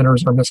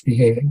neurotransmitters are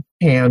misbehaving.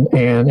 And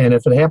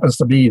if it happens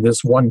to be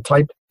this one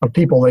type of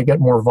people, they get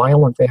more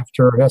violent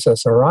after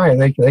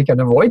SSRI, they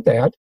can avoid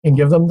that and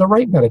give them the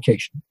right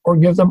medication or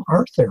give them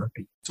art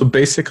therapy. So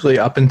basically,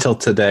 up until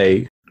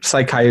today,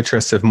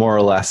 psychiatrists have more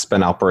or less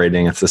been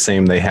operating. It's the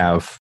same they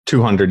have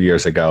 200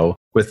 years ago,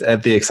 with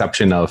at the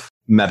exception of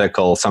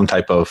medical, some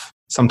type of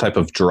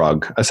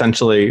drug,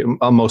 essentially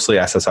mostly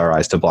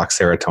SSRIs to block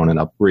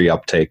serotonin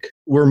reuptake.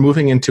 We're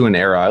moving into an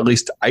era, at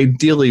least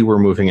ideally we're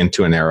moving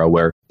into an era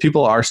where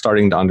people are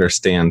starting to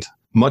understand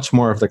much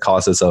more of the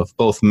causes of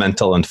both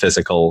mental and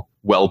physical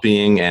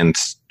well-being and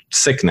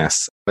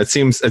sickness. It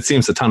seems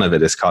a ton of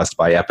it is caused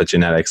by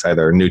epigenetics,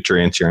 either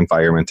nutrients, your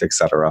environment,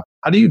 etc.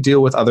 How do you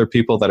deal with other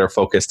people that are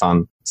focused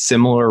on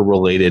similar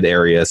related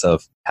areas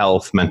of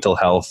health, mental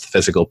health,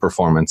 physical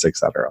performance,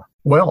 etc.?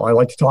 Well, I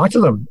like to talk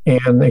to them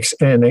and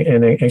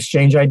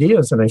exchange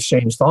ideas and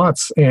exchange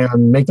thoughts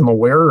and make them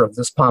aware of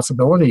this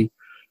possibility.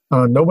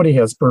 Nobody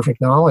has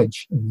perfect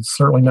knowledge, and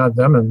certainly not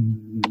them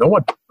and no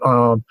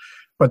one.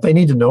 But they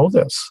need to know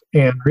this.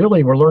 And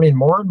really, we're learning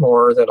more and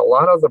more that a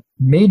lot of the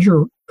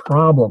major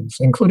problems,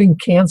 including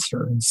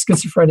cancer and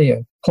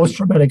schizophrenia,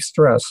 post-traumatic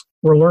stress,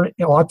 we're learning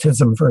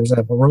autism, for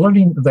example. We're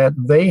learning that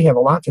they have a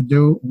lot to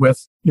do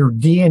with your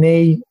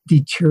DNA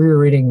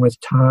deteriorating with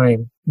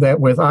time,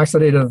 that with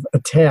oxidative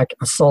attack,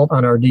 assault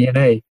on our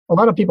DNA. A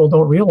lot of people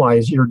don't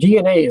realize your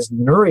DNA is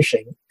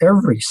nourishing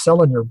every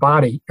cell in your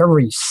body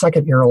every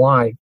second you're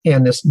alive.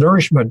 And this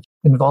nourishment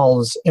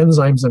involves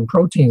enzymes and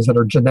proteins that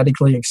are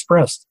genetically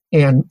expressed.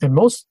 And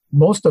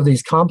most of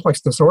these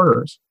complex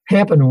disorders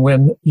happen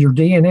when your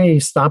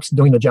DNA stops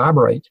doing the job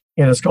right.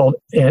 And it's called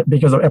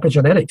because of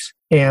epigenetics.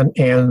 And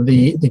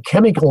the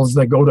chemicals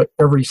that go to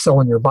every cell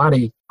in your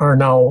body are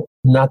now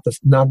not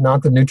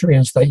the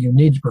nutrients that you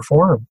need to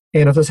perform.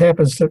 And if this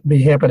happens to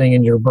be happening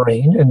in your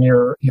brain and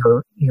your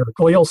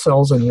glial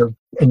cells and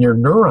your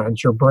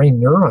neurons, your brain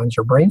neurons,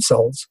 your brain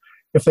cells,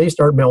 if they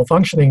start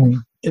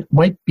malfunctioning, it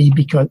might be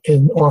because,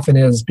 and often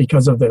is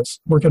because of this.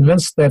 We're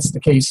convinced that's the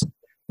case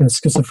in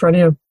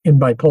schizophrenia, in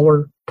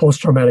bipolar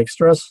post-traumatic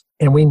stress,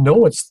 and we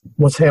know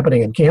what's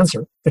happening in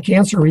cancer. The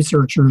cancer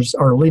researchers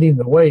are leading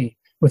the way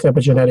with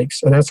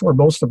epigenetics, and that's where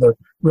most of the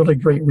really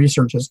great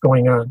research is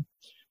going on.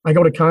 I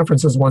go to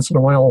conferences once in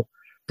a while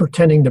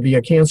pretending to be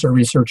a cancer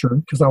researcher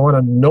because I want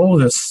to know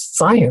this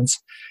science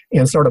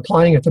and start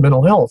applying it to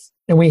mental health.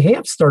 And we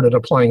have started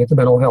applying it to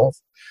mental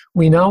health.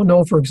 We now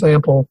know, for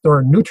example, there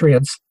are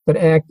nutrients that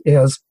act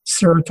as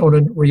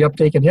serotonin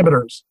reuptake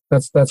inhibitors.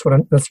 That's what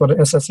an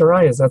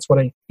SSRI is. That's what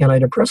an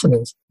antidepressant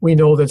is. We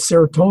know that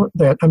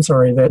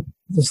that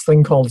this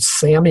thing called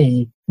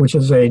SAMe, which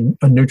is a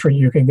nutrient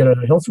you can get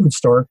at a health food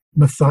store,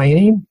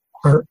 methionine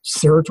are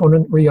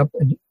serotonin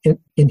reuptake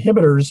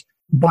inhibitors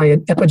by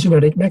an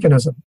epigenetic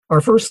mechanism.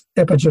 Our first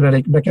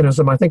epigenetic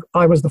mechanism, I think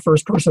I was the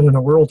first person in the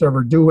world to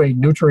ever do a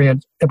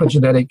nutrient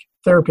epigenetic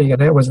therapy,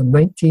 and that was in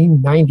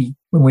 1990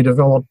 when we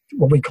developed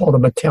what we called a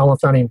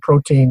metallothionein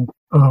protein,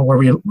 where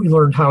we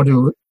learned how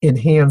to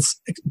enhance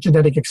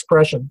genetic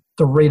expression,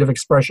 the rate of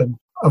expression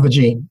of a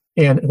gene.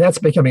 And that's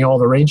becoming all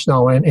the rage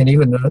now, and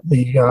even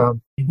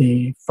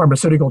the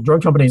pharmaceutical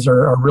drug companies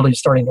are really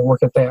starting to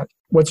work at that.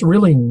 What's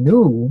really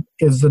new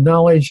is the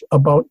knowledge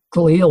about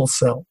glial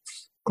cells.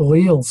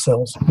 Glial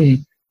cells.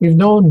 We've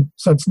known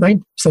since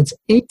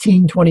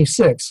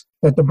 1826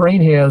 that the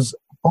brain has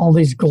all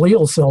these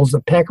glial cells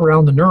that pack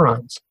around the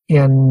neurons.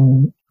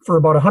 And for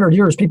about 100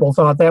 years, people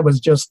thought that was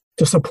just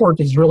to support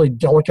these really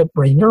delicate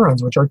brain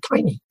neurons, which are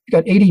tiny.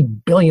 You've got 80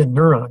 billion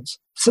neurons,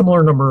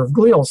 similar number of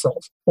glial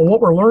cells. Well,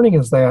 what we're learning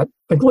is that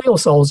the glial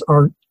cells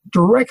are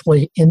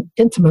directly and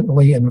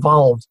intimately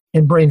involved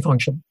in brain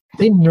function.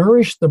 They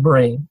nourish the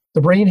brain.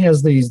 The brain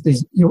has these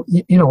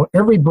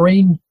every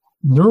brain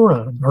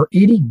neuron, or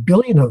 80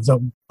 billion of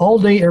them, all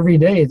day, every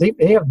day.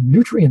 They have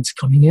nutrients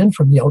coming in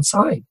from the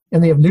outside,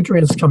 and they have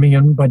nutrients coming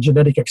in by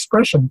genetic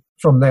expression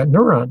from that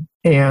neuron.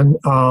 And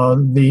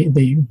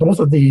both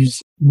of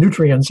these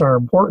nutrients are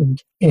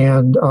important.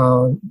 And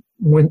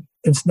when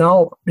it's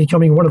now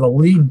becoming one of the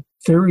lead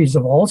theories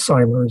of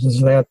Alzheimer's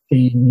is that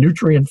the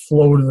nutrient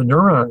flow to the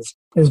neurons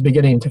is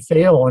beginning to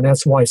fail, and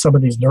that's why some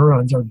of these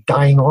neurons are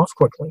dying off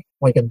quickly,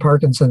 like in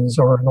Parkinson's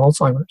or in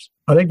Alzheimer's.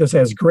 I think this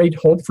has great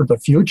hope for the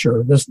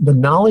future. The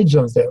knowledge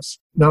of this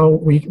now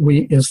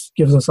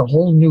gives us a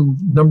whole new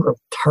number of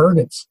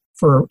targets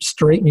for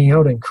straightening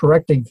out and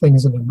correcting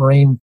things in the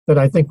brain that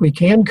I think we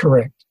can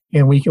correct.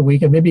 And we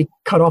can maybe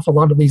cut off a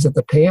lot of these at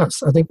the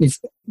pass. I think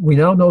we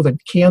now know that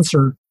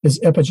cancer is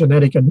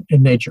epigenetic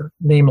in nature,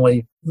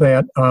 namely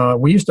that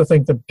we used to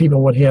think that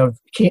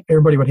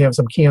everybody would have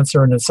some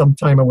cancer and at some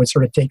time it would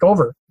sort of take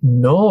over.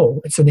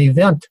 No, it's an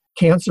event.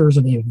 Cancer is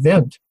an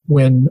event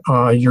when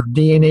your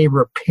DNA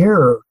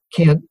repair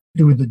can't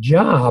do the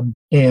job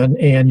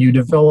and you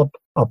develop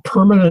a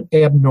permanent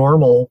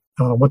abnormal,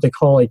 what they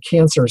call a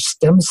cancer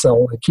stem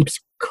cell that keeps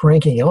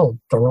cranking out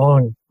the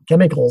wrong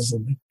chemicals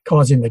and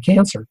causing the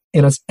cancer.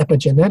 And it's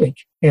epigenetic,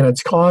 and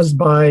it's caused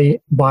by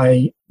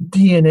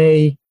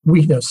DNA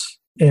weakness.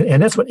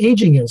 And that's what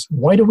aging is.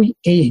 Why do we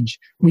age?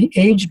 We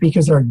age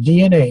because our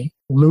DNA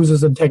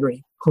loses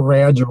integrity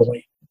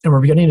gradually. And we're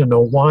beginning to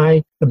know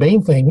why. The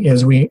main thing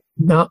is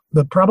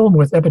the problem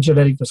with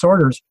epigenetic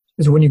disorders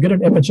is when you get an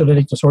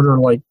epigenetic disorder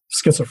like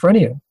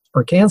schizophrenia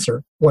or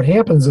cancer, what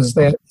happens is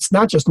that it's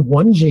not just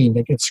one gene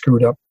that gets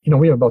screwed up.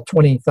 We have about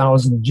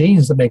 20,000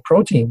 genes that make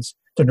proteins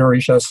to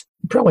nourish us.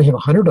 You probably have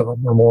 100 of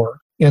them or more.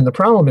 And the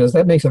problem is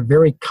that makes a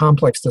very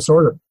complex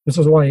disorder. This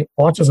is why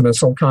autism is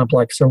so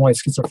complex and why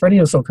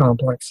schizophrenia is so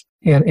complex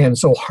and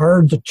so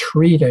hard to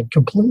treat and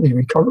completely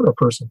recover a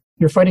person.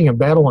 You're fighting a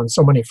battle on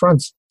so many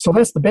fronts. So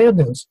that's the bad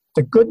news.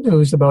 The good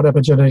news about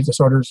epigenetic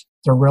disorders,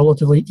 they're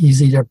relatively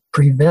easy to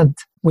prevent.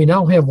 We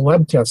now have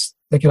lab tests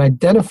that can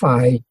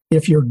identify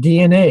if your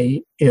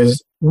DNA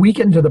is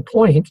weakened to the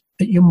point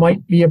that you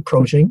might be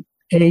approaching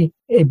a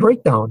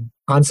breakdown,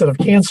 onset of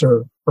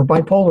cancer, or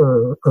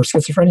bipolar or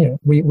schizophrenia.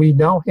 We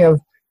now have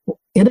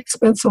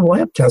inexpensive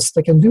lab tests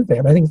that can do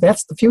that. I think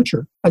that's the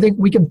future. I think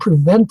we can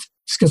prevent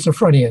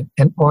schizophrenia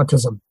and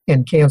autism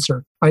and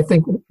cancer. I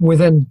think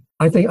within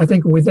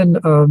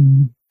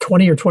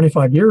 20 or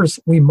 25 years,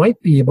 we might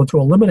be able to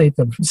eliminate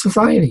them from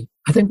society.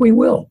 I think we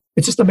will.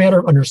 It's just a matter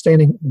of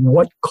understanding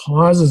what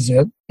causes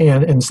it,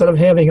 and instead of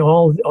having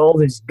all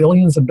these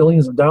billions and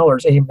billions of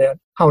dollars aimed at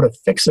how to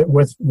fix it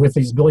with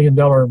these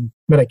billion-dollar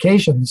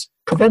medications,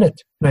 prevent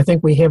it. And I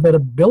think we have that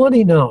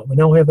ability now. We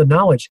now have the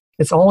knowledge.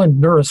 It's all in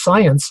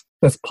neuroscience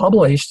that's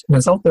published, and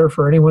it's out there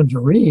for anyone to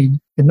read,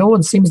 and no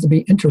one seems to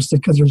be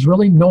interested because there's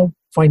really no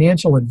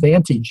financial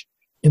advantage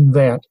in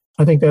that.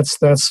 I think that's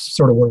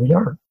sort of where we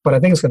are. But I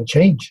think it's going to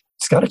change.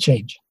 It's got to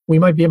change. We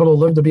might be able to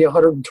live to be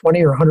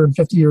 120 or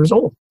 150 years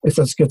old if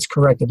this gets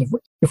corrected.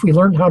 If we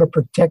learn how to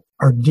protect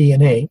our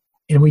DNA,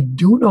 and we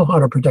do know how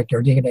to protect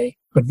our DNA,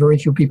 but very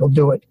few people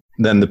do it.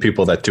 Then the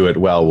people that do it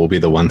well will be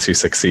the ones who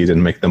succeed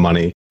and make the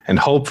money. And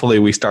hopefully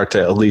we start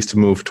to at least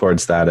move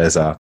towards that as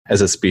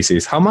a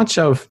species. How much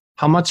of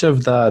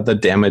the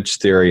damage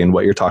theory and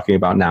what you're talking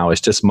about now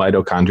is just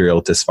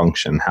mitochondrial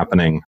dysfunction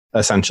happening,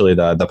 essentially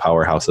the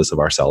powerhouses of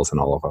our cells in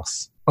all of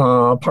us?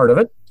 Part of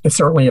it. It's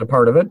certainly a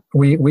part of it.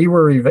 We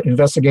were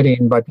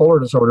investigating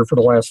bipolar disorder for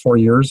the last 4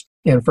 years,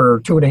 and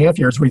for 2.5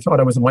 years, we thought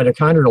it was a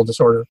mitochondrial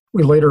disorder.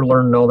 We later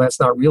learned, no, that's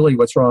not really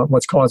what's wrong,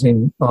 what's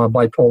causing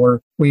bipolar.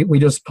 We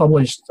just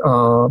published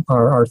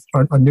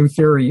a new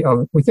theory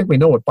of, we think we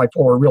know what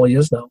bipolar really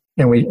is now,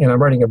 and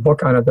I'm writing a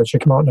book on it that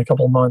should come out in a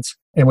couple of months.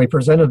 And we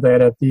presented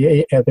that at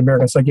the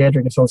American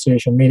Psychiatric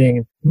Association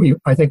meeting.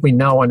 I think we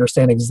now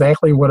understand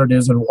exactly what it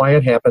is and why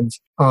it happens.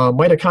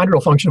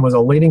 Mitochondrial function was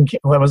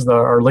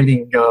our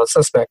leading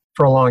suspect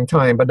for a long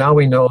time, but now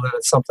we know that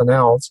it's something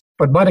else.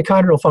 But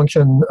mitochondrial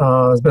function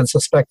has been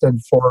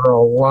suspected for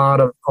a lot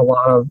of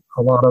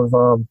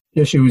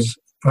issues,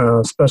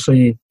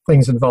 especially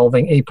things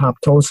involving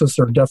apoptosis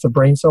or death of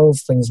brain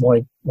cells, things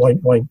like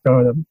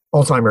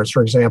Alzheimer's,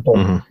 for example.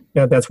 Mm-hmm.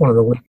 Yeah, that's one of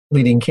the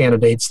leading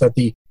candidates, that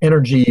the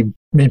energy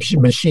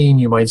machine,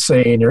 you might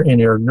say, in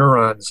your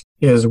neurons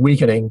is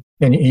weakening,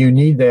 and you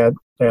need that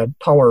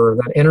power,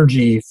 that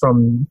energy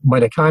from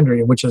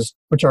mitochondria, which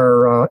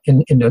are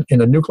in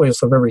the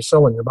nucleus of every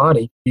cell in your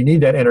body. You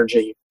need that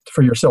energy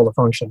for your cell to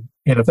function,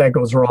 and if that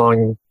goes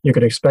wrong, you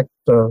could expect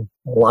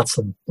lots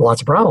of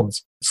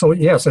problems. So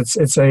yes, it's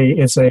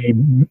I'd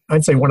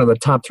say one of the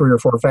top 3 or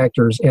 4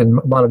 factors in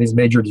a lot of these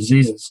major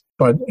diseases.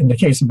 But in the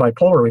case of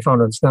bipolar, we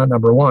found it's not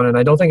number one, and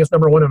I don't think it's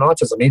number one in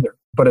autism either.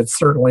 But it's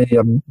certainly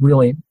a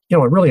really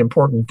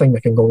important thing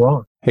that can go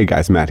wrong. Hey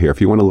guys, Matt here.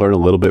 If you want to learn a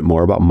little bit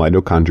more about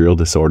mitochondrial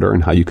disorder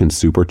and how you can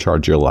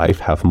supercharge your life,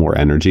 have more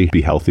energy,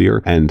 be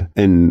healthier, and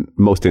in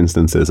most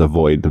instances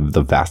avoid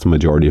the vast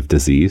majority of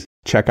disease,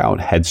 check out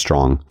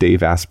Headstrong,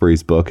 Dave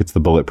Asprey's book. It's the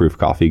Bulletproof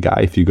Coffee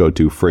Guy. If you go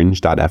to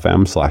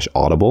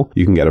fringe.fm/audible,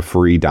 you can get a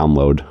free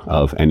download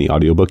of any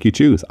audiobook you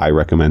choose. I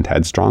recommend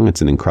Headstrong.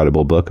 It's an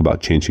incredible book about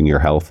changing your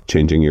health,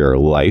 changing your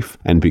life,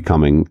 and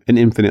becoming an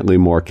infinitely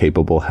more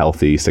capable,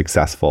 healthy,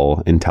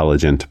 successful,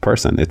 intelligent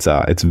person.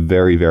 It's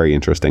very, very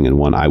interesting, and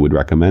one I would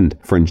recommend.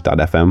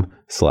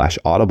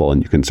 Fringe.fm/audible,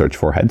 and you can search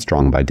for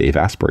Headstrong by Dave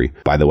Asprey.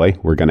 By the way,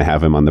 we're going to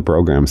have him on the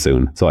program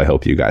soon, so I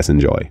hope you guys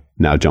enjoy.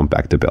 Now jump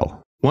back to Bill.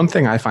 One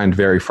thing I find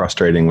very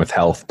frustrating with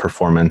health,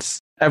 performance,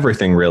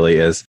 everything really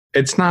is,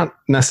 it's not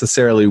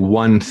necessarily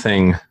one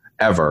thing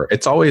ever.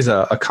 It's always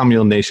a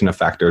combination of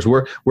factors.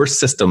 We're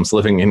systems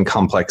living in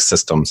complex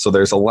systems. So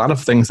there's a lot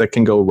of things that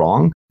can go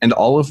wrong, and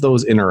all of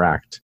those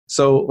interact.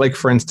 So like,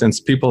 for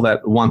instance, people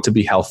that want to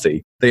be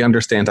healthy, they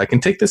understand I can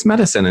take this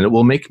medicine and it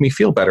will make me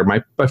feel better.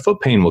 My foot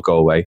pain will go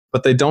away.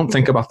 But they don't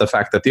think about the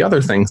fact that the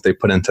other things they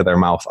put into their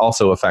mouth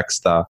also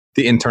affects the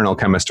internal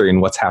chemistry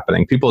and what's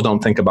happening. People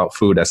don't think about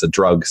food as a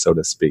drug, so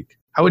to speak.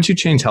 How would you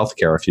change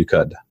healthcare if you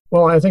could?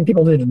 Well, I think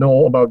people need to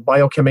know about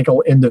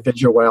biochemical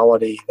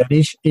individuality, that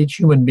each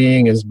human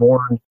being is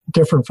born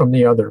different from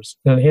the others.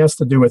 And it has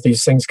to do with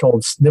these things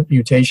called SNP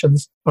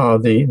mutations,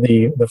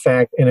 the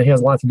fact, and it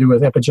has a lot to do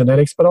with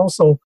epigenetics, but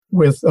also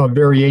with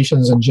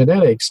variations in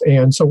genetics.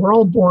 And so we're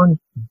all born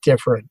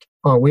different.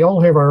 We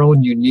all have our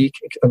own unique,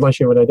 unless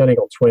you have an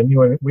identical twin,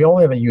 we all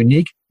have a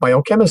unique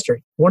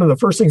biochemistry. One of the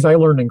first things I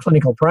learned in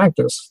clinical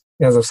practice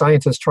as a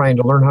scientist trying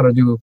to learn how to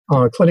do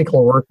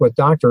clinical work with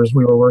doctors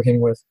we were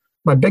working with,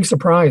 my big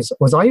surprise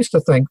was I used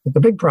to think that the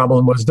big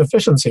problem was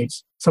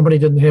deficiencies. Somebody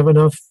didn't have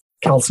enough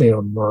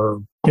calcium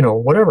or,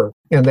 whatever,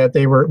 and that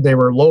they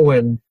were low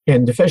in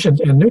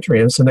deficient in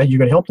nutrients, and that you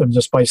could help them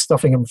just by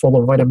stuffing them full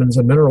of vitamins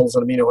and minerals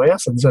and amino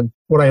acids. And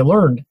what I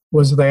learned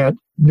was that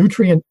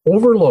nutrient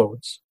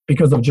overloads,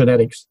 because of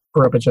genetics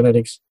or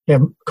epigenetics,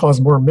 have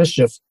caused more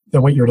mischief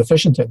than what you're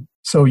deficient in.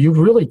 So you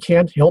really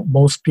can't help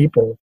most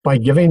people by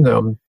giving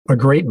them a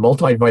great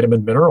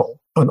multivitamin mineral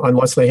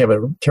unless they have a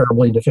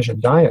terribly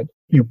deficient diet.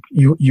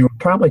 You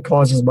probably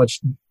cause as much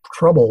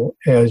trouble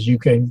as you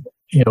can,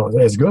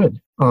 as good.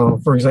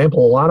 For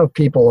example, a lot of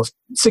people,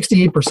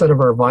 68%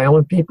 of our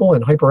violent people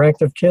and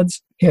hyperactive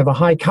kids have a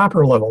high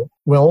copper level.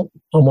 Well,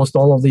 almost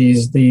all of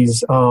these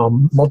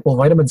multiple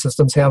vitamin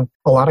systems have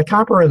a lot of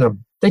copper in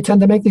them. They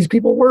tend to make these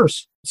people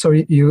worse. So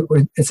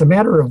it's a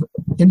matter of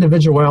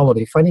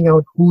individuality, finding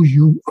out who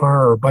you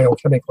are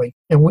biochemically.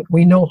 And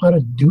we know how to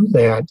do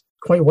that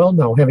quite well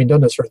now, having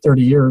done this for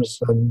 30 years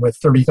and with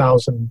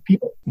 30,000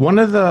 people. One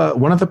of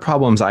the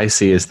problems I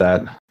see is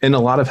that in a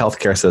lot of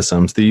healthcare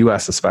systems, the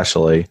US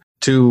especially,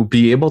 to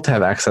be able to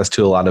have access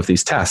to a lot of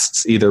these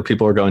tests, either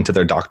people are going to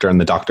their doctor and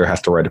the doctor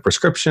has to write a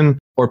prescription,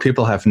 or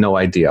people have no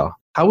idea.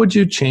 How would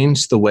you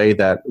change the way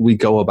that we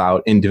go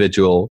about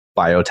individual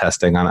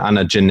biotesting on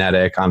a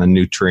genetic, on a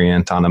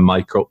nutrient, on a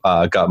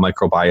gut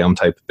microbiome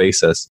type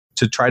basis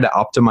to try to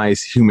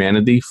optimize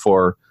humanity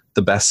for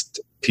the best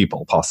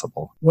people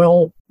possible?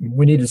 Well,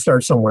 we need to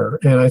start somewhere.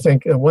 And I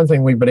think one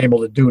thing we've been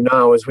able to do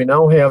now is we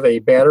now have a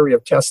battery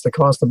of tests that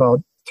cost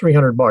about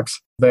 $300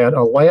 that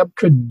a lab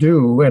could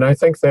do. And I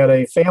think that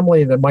a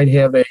family that might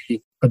have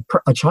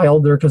a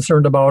child they're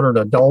concerned about, or an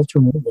adult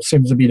who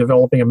seems to be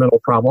developing a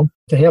mental problem,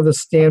 to have the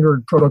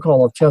standard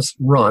protocol of tests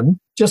run,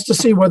 just to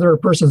see whether a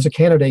person's a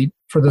candidate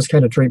for this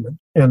kind of treatment.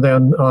 And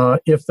then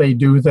if they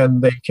do,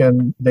 then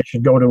they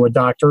should go to a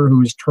doctor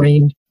who's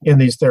trained in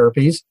these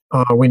therapies.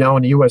 We now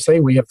in the USA,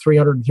 we have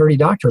 330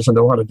 doctors who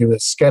know how to do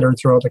this, scattered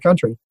throughout the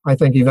country. I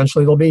think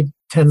eventually there'll be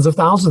tens of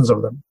thousands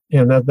of them.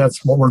 And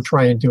that's what we're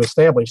trying to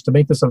establish, to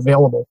make this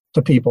available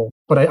to people.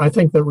 But I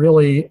think that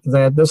really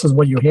that this is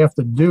what you have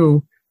to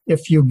do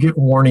if you get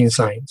warning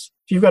signs.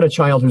 If you've got a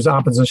child who's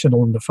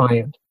oppositional and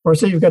defiant, or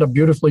say you've got a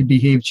beautifully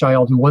behaved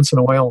child who once in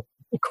a while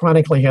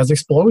chronically has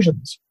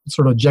explosions,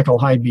 sort of Jekyll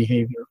Hyde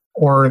behavior.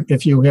 Or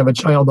if you have a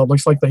child that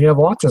looks like they have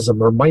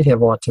autism or might have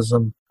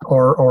autism,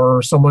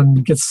 or someone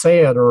gets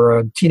sad, or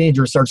a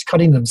teenager starts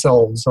cutting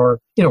themselves, or,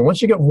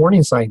 once you get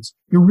warning signs,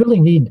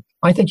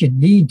 I think you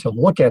need to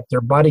look at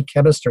their body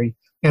chemistry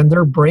and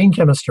their brain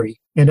chemistry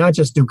and not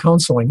just do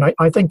counseling.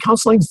 I think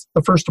counseling's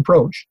the first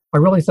approach. I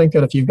really think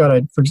that if you've got,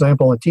 for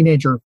example, a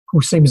teenager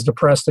who seems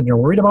depressed and you're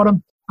worried about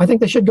him, I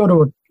think they should go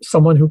to a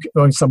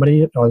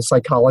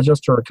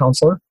psychologist or a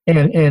counselor,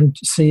 and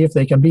see if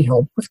they can be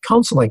helped with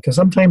counseling, because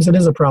sometimes it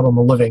is a problem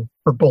of living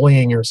or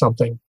bullying or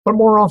something. But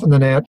more often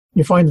than that,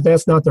 you find that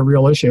that's not the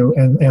real issue,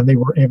 and they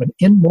have an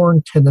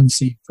inborn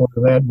tendency for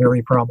that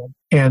very problem.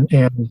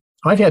 And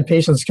I've had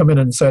patients come in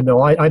and said,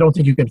 no, I don't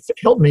think you can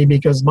help me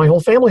because my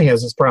whole family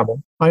has this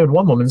problem. I had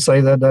one woman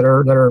say that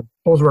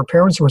both of her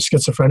parents were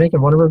schizophrenic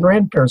and one of her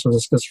grandparents was a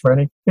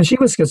schizophrenic, and she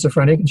was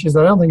schizophrenic, and she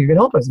said, I don't think you can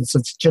help us.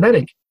 It's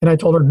genetic. And I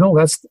told her, no,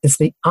 it's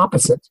the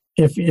opposite.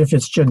 If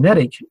it's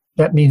genetic,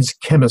 that means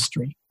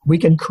chemistry. We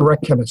can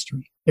correct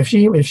chemistry. If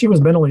she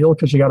was mentally ill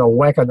because she got a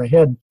whack on the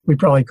head, we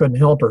probably couldn't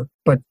help her.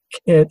 But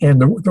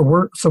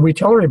so we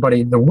tell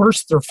everybody, the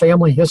worse their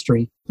family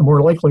history, the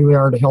more likely we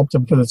are to help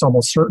them, because it's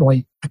almost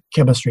certainly a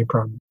chemistry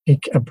problem,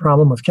 a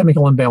problem of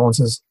chemical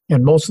imbalances,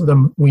 and most of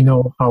them we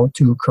know how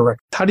to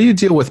correct. How do you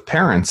deal with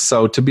parents?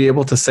 So to be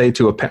able to say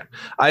to a parent,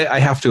 I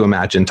have to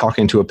imagine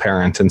talking to a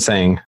parent and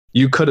saying,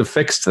 you could have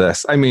fixed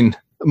this. I mean,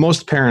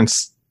 most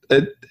parents,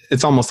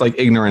 it's almost like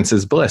ignorance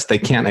is bliss. They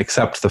can't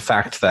accept the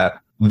fact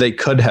that they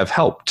could have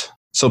helped.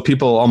 So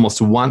people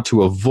almost want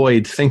to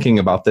avoid thinking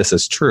about this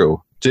as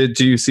true. Do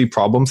you see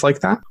problems like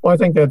that? Well, I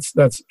think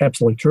that's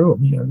absolutely true.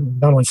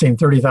 Not only seen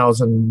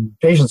 30,000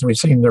 patients, we've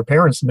seen their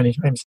parents many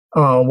times.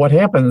 What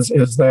happens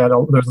is that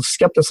there's a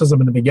skepticism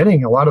in the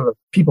beginning. A lot of the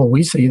people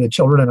we see, the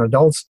children and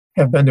adults,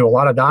 have been to a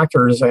lot of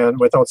doctors and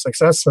without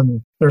success,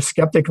 and they're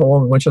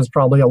skeptical, which is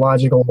probably a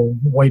logical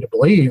way to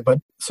believe. But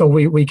so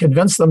we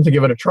convince them to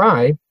give it a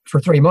try for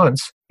 3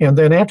 months. And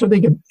then after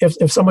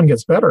if someone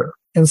gets better,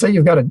 and say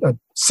you've got a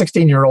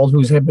 16-year-old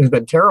who's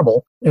been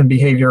terrible in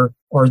behavior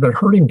or has been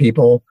hurting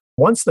people,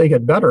 once they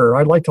get better,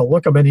 I'd like to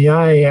look them in the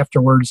eye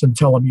afterwards and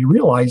tell them, you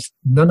realize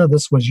none of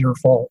this was your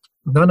fault.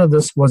 None of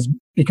this was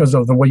because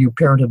of the way you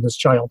parented this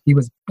child. He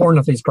was born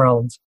with these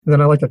problems. And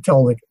then I like to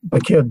tell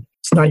the kid,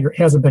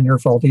 hasn't been your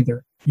fault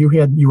either.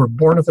 You were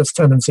born with this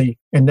tendency,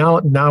 and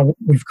now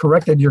we've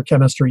corrected your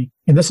chemistry,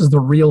 and this is the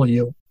real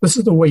you. This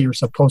is the way you're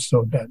supposed to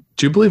have been.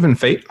 Do you believe in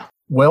fate?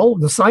 Well,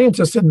 the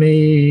scientist in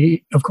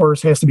me, of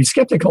course, has to be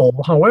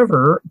skeptical.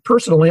 However,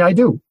 personally, I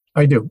do.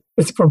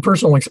 It's from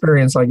personal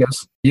experience, I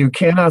guess. You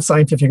cannot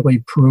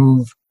scientifically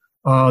prove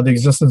the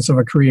existence of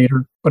a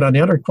creator. But on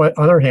the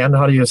other hand,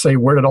 how do you say,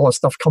 where did all this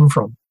stuff come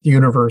from? The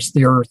universe,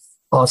 the earth,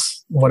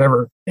 us,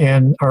 whatever.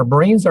 And our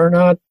brains are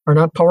not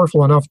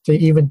powerful enough to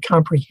even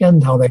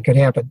comprehend how that could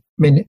happen.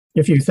 I mean,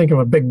 if you think of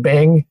a Big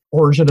Bang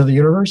origin of the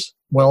universe,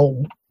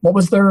 well, what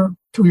was there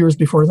 2 years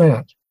before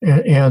that?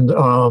 And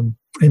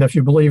if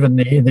you believe in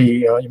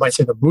you might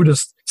say the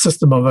Buddhist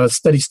system of a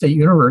steady state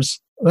universe,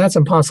 that's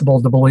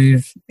impossible to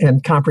believe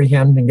and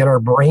comprehend and get our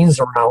brains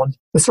around.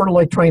 It's sort of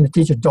like trying to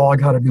teach a dog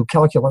how to do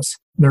calculus.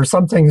 There are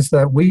some things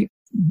that we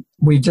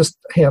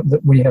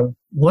have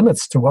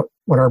limits to what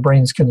our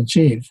brains can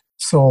achieve.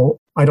 So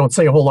I don't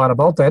say a whole lot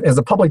about that. As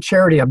a public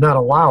charity, I'm not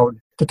allowed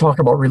to talk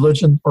about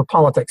religion or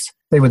politics.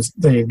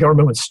 The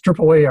government would strip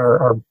away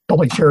our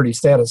public charity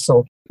status.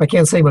 So I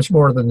can't say much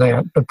more than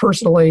that. But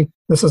personally,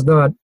 this is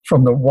not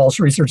from the Walsh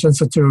Research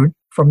Institute.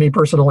 From me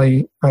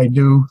personally, I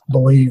do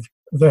believe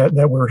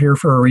that we're here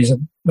for a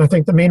reason. And I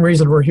think the main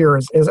reason we're here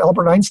is, as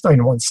Albert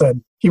Einstein once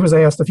said, he was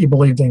asked if he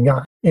believed in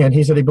God. And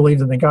he said he believed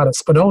in the God of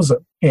Spinoza,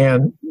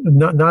 and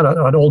not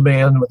an old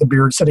man with a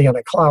beard sitting on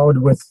a cloud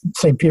with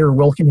St. Peter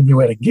welcoming you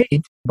at a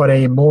gate, but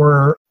a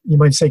more, you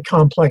might say,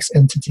 complex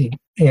entity.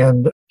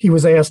 And he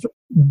was asked,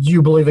 do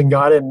you believe in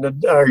God?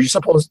 And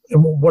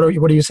what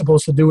are you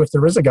supposed to do if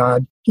there is a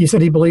God? He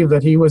said he believed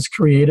that he was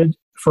created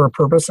for a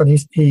purpose. And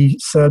he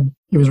said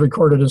he was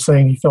recorded as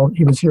saying he felt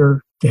he was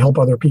here to help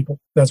other people.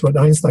 That's what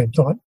Einstein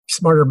thought.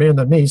 Smarter man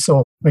than me,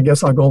 so I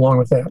guess I'll go along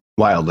with that.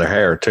 Wilder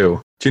hair too.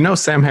 Do you know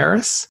Sam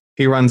Harris?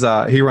 He runs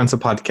a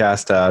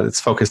podcast. It's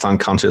focused on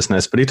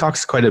consciousness, but he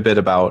talks quite a bit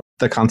about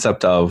the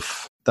concept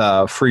of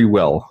the free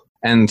will.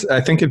 And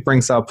I think it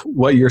brings up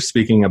what you're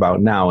speaking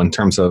about now in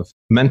terms of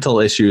mental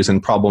issues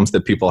and problems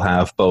that people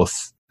have,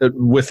 both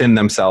within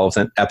themselves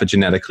and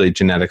epigenetically,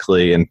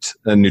 genetically, and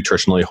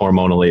nutritionally,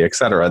 hormonally, et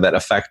cetera, that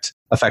affect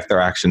their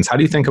actions. How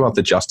do you think about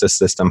the justice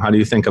system? How do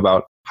you think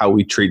about how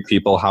we treat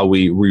people, how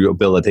we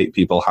rehabilitate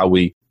people, how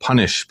we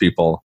punish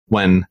people,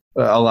 when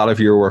a lot of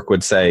your work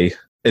would say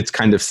it's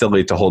kind of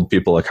silly to hold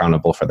people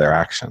accountable for their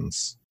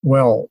actions?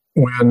 Well,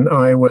 when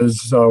I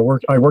was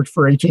I worked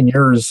for 18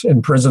 years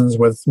in prisons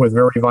with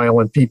very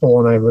violent people,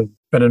 and I've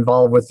been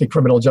involved with the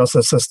criminal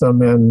justice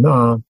system.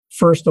 And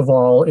first of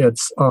all,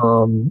 it's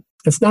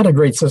not a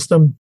great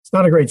system. It's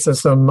not a great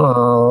system.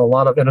 A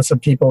lot of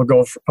innocent people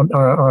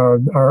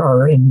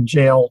are in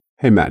jail.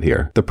 Hey, Matt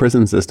here. The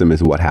prison system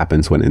is what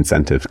happens when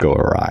incentives go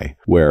awry,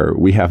 where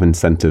we have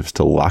incentives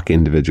to lock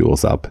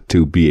individuals up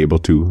to be able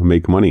to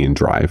make money and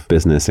drive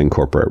business and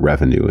corporate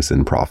revenues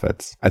and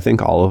profits. I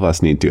think all of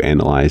us need to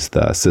analyze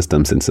the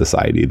systems in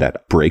society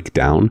that break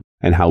down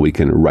and how we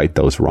can right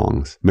those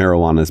wrongs.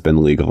 Marijuana has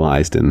been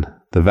legalized in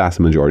the vast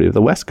majority of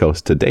the West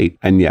Coast to date,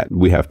 and yet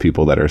we have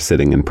people that are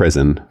sitting in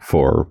prison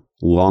for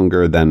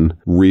longer than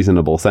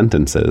reasonable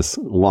sentences,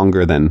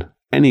 longer than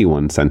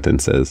anyone's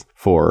sentences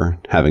for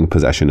having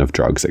possession of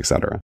drugs,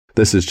 etc.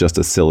 This is just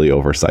a silly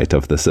oversight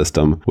of the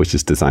system, which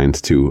is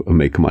designed to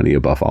make money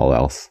above all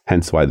else.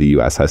 Hence why the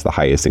US has the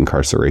highest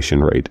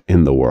incarceration rate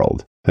in the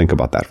world. Think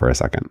about that for a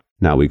second.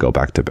 Now we go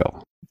back to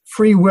Bill.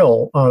 Free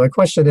will. The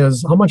question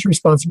is, how much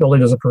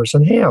responsibility does a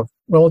person have?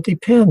 Well, it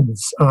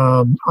depends.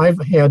 I've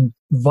had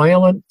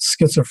violent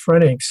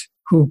schizophrenics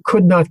who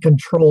could not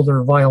control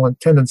their violent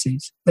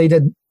tendencies. They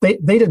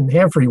didn't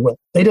have free will.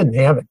 They didn't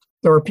have it.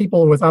 There are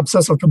people with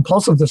obsessive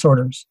compulsive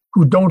disorders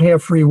who don't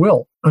have free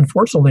will.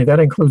 Unfortunately, that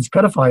includes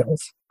pedophiles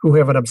who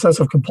have an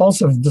obsessive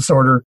compulsive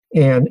disorder.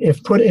 And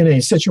if put in a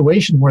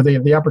situation where they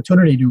have the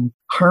opportunity to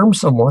harm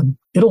someone,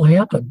 it'll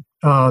happen.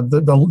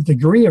 The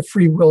degree of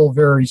free will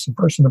varies from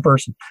person to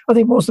person. I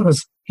think most of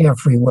us have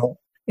free will,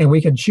 and we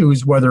can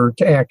choose whether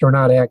to act or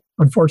not act.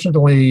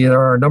 Unfortunately,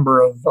 there are a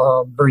number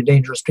of very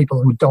dangerous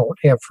people who don't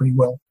have free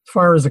will. As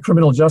far as the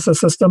criminal justice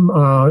system,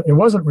 it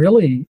wasn't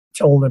really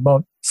till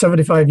about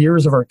 75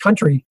 years of our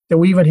country that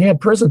we even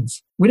had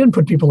prisons. We didn't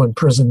put people in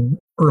prison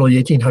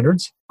early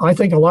 1800s. I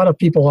think a lot of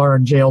people are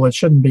in jail that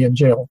shouldn't be in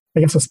jail.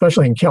 I guess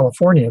especially in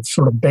California, it's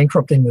sort of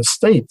bankrupting the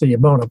state, the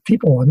amount of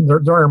people. And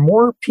there are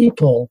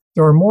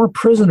more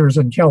prisoners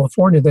in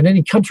California than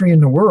any country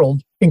in the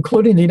world,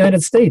 including the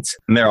United States.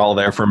 And they're all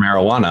there for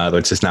marijuana,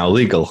 which is now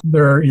legal.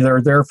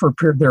 They're there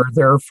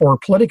for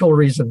political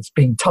reasons,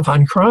 being tough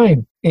on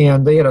crime.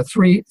 And they had a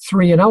three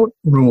and out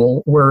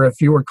rule where if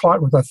you were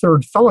caught with a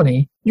third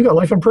felony, you got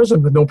life in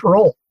prison with no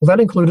parole. Well,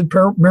 that included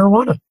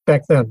marijuana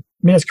back then.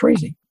 I mean, it's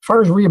crazy. As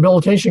far as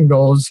rehabilitation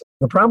goes,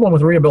 the problem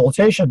with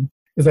rehabilitation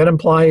is that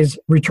implies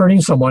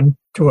returning someone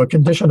to a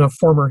condition of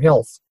former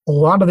health. A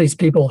lot of these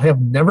people have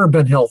never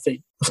been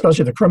healthy,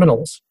 especially the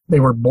criminals.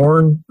 They were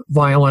born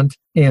violent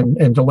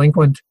and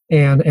delinquent,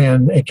 and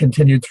it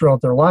continued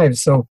throughout their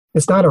lives. So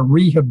it's not a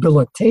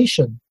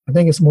rehabilitation. I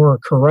think it's more a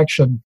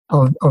correction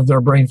of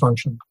their brain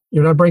function.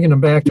 You're not bringing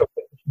them back to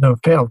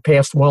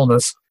past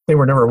wellness. They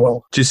were never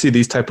well. Do you see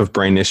these type of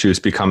brain issues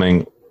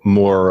becoming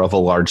more of a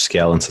large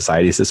scale in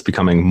society? Is this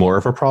becoming more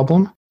of a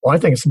problem? Well, I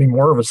think it's going to be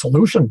more of a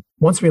solution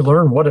once we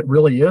learn what it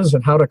really is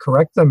and how to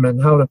correct them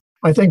and how to.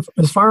 I think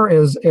as far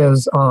as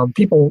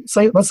people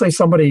say, let's say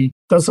somebody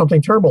does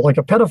something terrible, like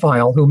a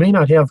pedophile who may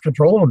not have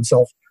control of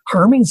himself,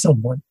 harming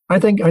someone. I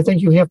think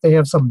you have to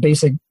have some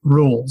basic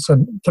rules.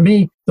 And to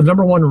me, the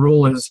number one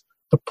rule is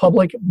the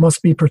public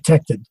must be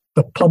protected.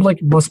 The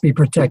public must be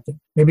protected.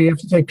 Maybe you have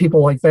to take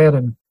people like that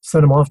and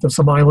send them off to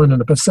some island in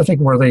the Pacific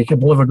where they can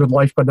live a good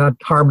life but not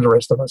harm the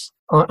rest of us.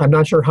 I'm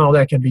not sure how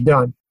that can be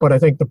done, but I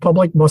think the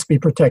public must be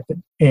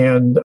protected.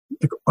 And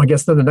I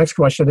guess then the next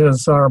question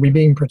is, are we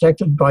being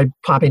protected by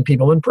popping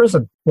people in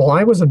prison? Well,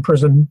 I was in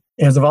prison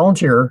as a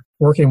volunteer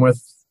working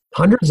with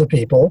hundreds of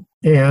people,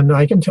 and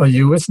I can tell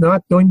you it's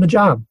not doing the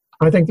job.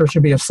 I think there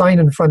should be a sign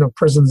in front of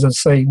prisons that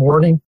say,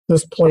 warning,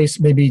 this place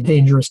may be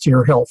dangerous to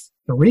your health.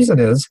 The reason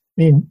is,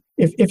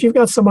 if you've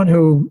got someone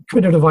who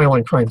committed a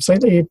violent crime, say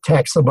they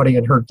attack somebody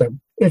and hurt them.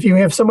 If you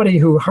have somebody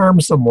who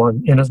harmed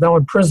someone and is now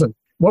in prison,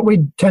 what we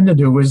tend to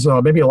do is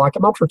maybe lock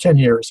them up for 10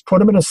 years, put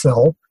them in a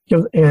cell,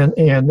 and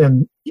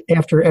then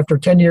after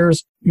 10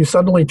 years, you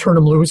suddenly turn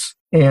them loose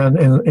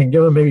and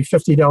give them maybe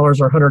 $50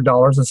 or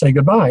 $100 and say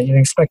goodbye and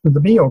expect them to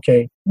be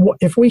okay.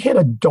 If we had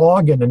a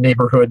dog in a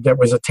neighborhood that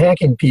was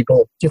attacking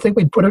people, do you think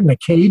we'd put it in a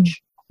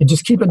cage and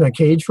just keep it in a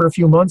cage for a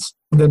few months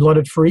and then let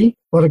it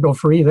go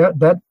free?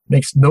 That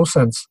makes no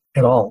sense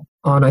at all.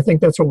 And I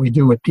think that's what we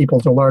do with people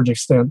to a large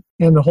extent.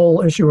 And the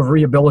whole issue of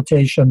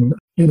rehabilitation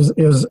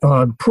is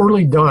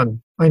poorly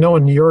done. I know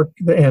in New York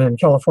and in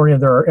California,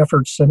 there are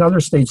efforts in other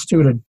states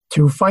too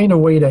to find a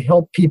way to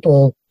help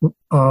people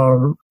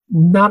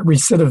not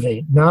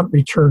recidivate, not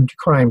return to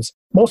crimes.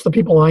 Most of the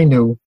people I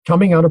knew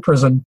coming out of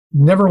prison,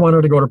 never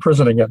wanted to go to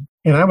prison again.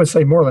 And I would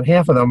say more than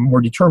half of them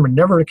were determined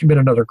never to commit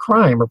another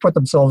crime or put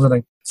themselves in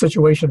a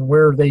situation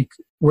where they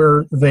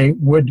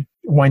would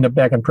wind up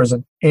back in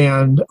prison.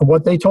 And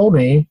what they told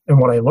me and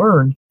what I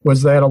learned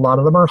was that a lot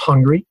of them are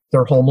hungry.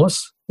 They're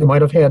homeless. They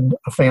might have had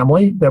a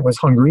family that was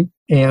hungry,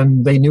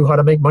 and they knew how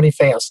to make money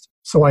fast.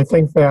 So I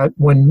think that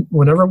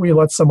whenever we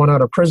let someone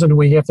out of prison,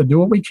 we have to do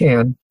what we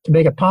can to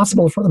make it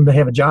possible for them to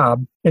have a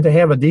job and to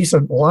have a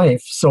decent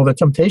life so the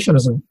temptation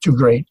isn't too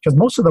great, because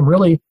most of them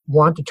really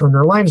want to turn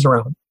their lives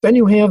around. Then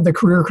you have the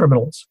career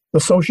criminals, the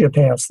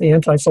sociopaths, the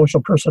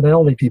antisocial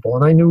personality people,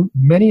 and I knew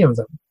many of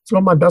them. Some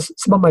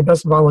of my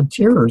best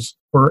volunteers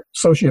were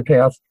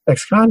sociopath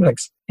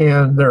ex-convicts,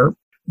 and they're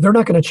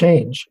not going to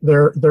change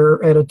their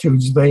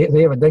attitudes. They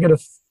have a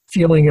negative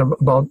feeling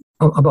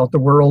about the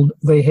world.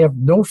 They have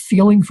no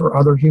feeling for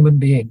other human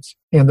beings,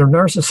 and they're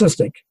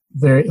narcissistic.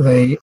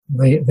 They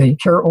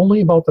care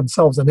only about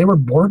themselves, and they were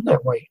born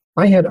that way.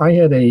 I had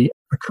a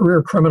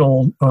career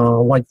criminal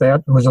like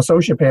that who was a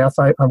sociopath.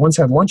 I once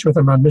had lunch with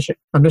him on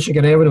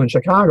Michigan Avenue in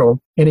Chicago,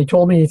 and he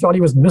told me he thought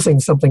he was missing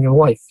something in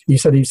life. He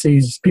said he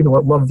sees people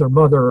that love their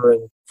mother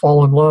and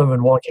fall in love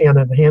and walk hand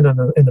in hand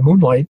in the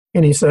moonlight.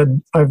 And he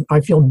said, I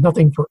feel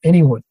nothing for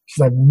anyone. He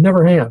said, I've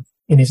never have.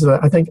 And he said,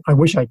 I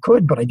wish I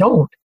could, but I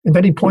don't. And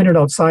then he pointed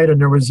outside, and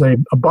there was a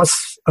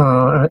bus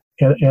at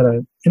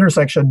an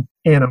intersection,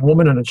 and a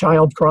woman and a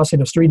child crossing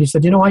the street. He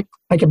said,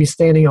 I could be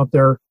standing out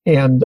there,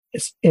 and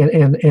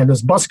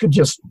this bus could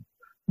just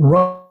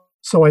run.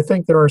 So I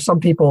think there are some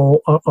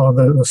people,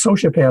 the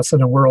sociopaths in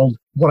the world.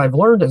 What I've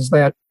learned is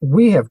that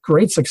we have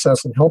great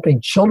success in helping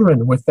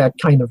children with that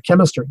kind of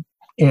chemistry.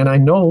 And I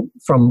know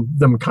from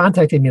them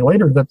contacting me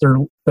later that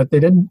they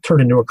didn't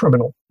turn into a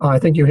criminal. I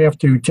think you have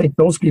to take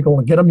those people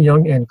and get them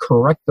young and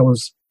correct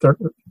those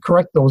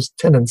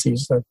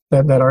tendencies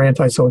that are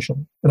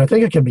antisocial. And I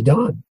think it can be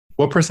done.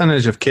 What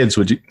percentage of kids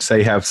would you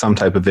say have some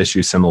type of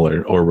issue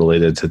similar or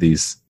related to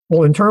these?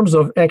 Well, in terms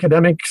of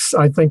academics,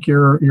 I think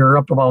you're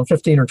up about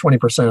 15 or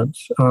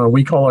 20%.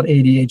 We call it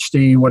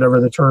ADHD, whatever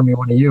the term you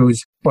want to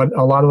use. But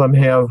a lot of them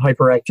have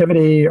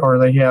hyperactivity, or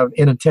they have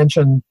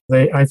inattention.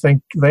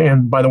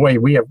 And by the way,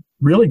 we have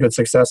really good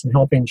success in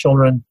helping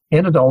children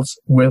and adults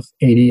with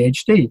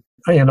ADHD.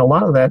 And a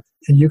lot of that,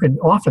 you can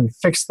often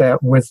fix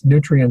that with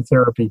nutrient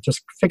therapy,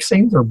 just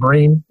fixing their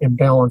brain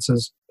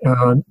imbalances.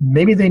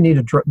 Maybe they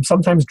need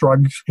sometimes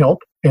drugs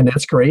help, and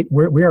that's great.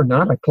 We are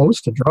not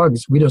opposed to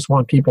drugs. We just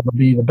want people to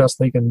be the best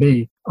they can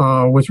be.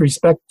 With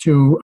respect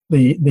to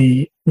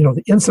the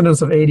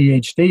incidence of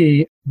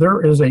ADHD,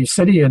 there is a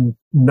city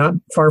not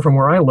far from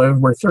where I live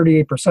where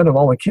 38% of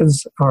all the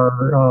kids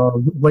are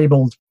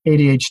labeled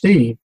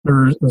ADHD.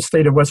 There's the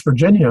state of West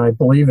Virginia, I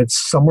believe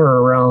it's somewhere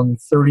around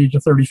 30 to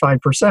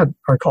 35%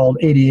 are called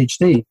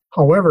ADHD.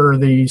 However,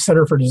 the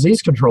Center for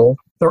Disease Control,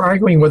 they're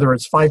arguing whether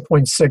it's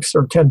 5.6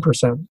 or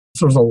 10%.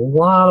 So there's a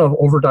lot of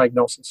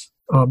overdiagnosis.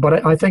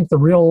 But I think the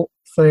real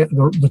thing,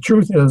 the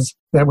truth is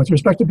that with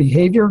respect to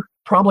behavior,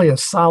 probably a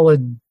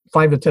solid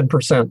 5 to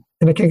 10%.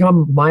 And it can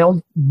come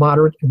mild,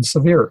 moderate, and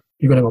severe.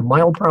 You can have a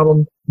mild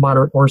problem,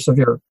 moderate, or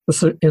severe.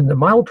 In the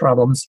mild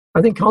problems,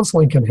 I think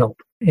counseling can help,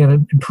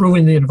 and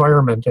improving the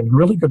environment and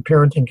really good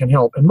parenting can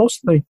help. And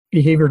most of the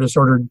behavior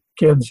disordered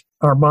kids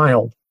are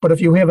mild. But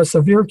if you have a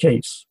severe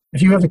case,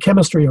 if you have the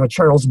chemistry of a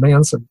Charles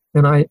Manson,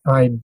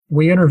 and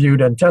we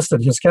interviewed and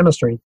tested his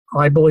chemistry,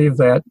 I believe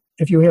that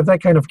if you have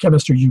that kind of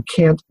chemistry, you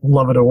can't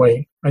love it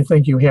away. I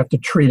think you have to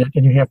treat it,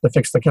 and you have to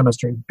fix the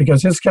chemistry,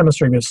 because his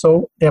chemistry was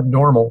so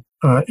abnormal.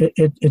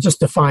 It just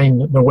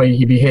defined the way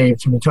he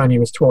behaved from the time he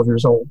was 12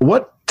 years old.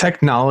 What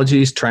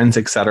technologies, trends,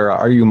 et cetera,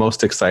 are you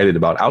most excited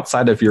about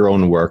outside of your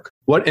own work?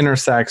 What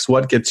intersects?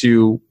 What gets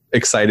you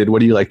excited?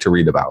 What do you like to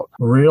read about?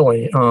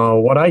 Really,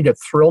 what I get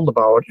thrilled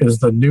about is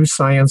the new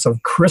science of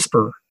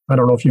CRISPR. I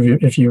don't know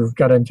if you've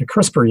got into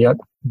CRISPR yet.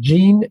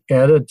 Gene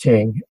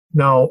editing.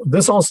 Now,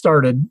 this all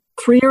started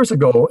 3 years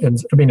ago, and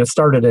it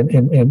started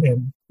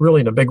in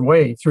really in a big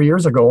way 3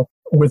 years ago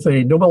with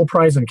a Nobel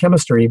Prize in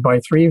chemistry by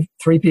three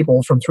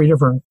people from 3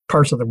 different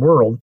parts of the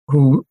world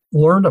who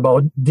learned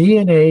about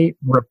DNA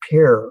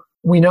repair.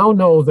 We now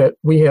know that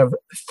we have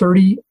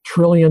 30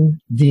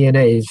 trillion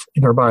DNAs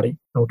in our body.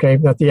 Okay,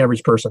 that's the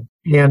average person.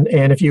 And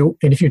if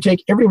you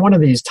take every one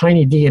of these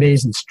tiny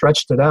DNAs and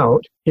stretched it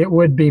out, it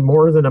would be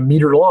more than a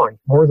meter long,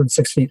 more than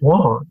 6 feet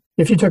long.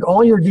 If you took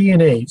all your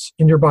DNAs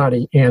in your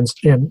body and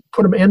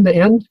put them end to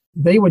end,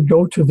 they would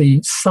go to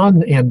the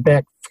sun and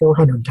back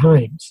 400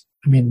 times.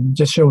 It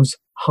just shows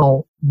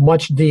how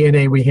much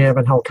DNA we have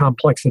and how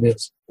complex it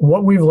is.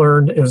 What we've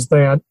learned is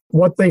that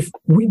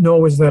we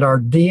know is that our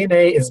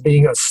DNA is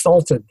being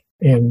assaulted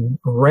and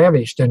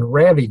ravished and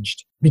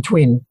ravaged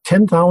between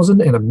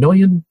 10,000 and 1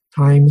 million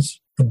times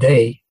a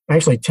day.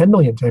 Actually, 10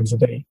 million times a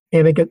day.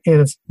 And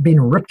it's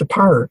being ripped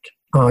apart,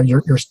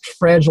 your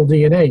fragile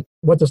DNA.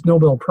 What this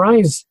Nobel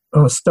Prize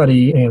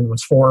study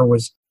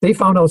was they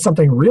found out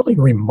something really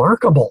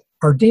remarkable.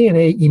 Our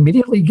DNA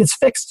immediately gets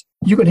fixed.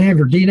 You could have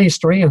your DNA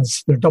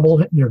strands, your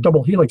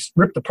double helix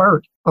ripped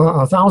apart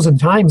 1,000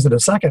 times in a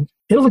second.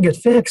 It'll get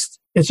fixed.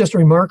 It's just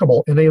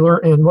remarkable. And they learn,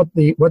 and what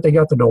they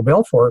got the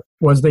Nobel for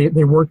was they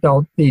worked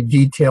out the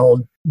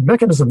detailed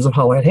mechanisms of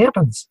how that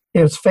happens.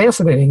 And it's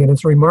fascinating and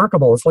it's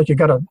remarkable. It's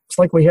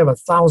like we have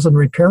 1,000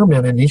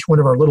 repairmen in each one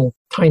of our little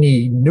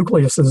tiny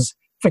nucleuses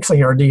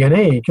fixing our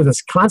DNA, because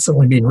it's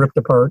constantly being ripped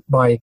apart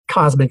by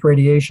cosmic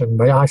radiation,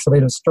 by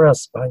oxidative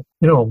stress,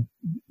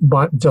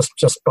 but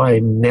just by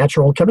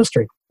natural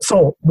chemistry.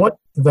 So what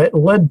that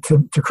led to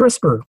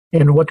CRISPR,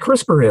 and what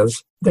CRISPR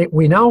is,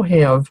 we now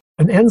have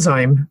an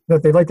enzyme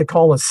that they like to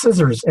call a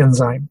scissors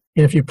enzyme.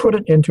 And if you put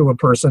it into a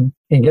person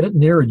and get it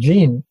near a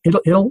gene,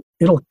 it'll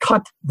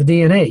cut the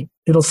DNA.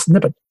 It'll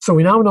snip it. So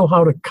we now know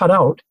how to cut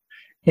out,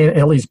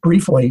 at least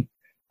briefly,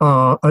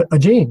 a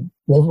gene.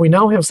 Well, we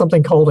now have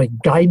something called a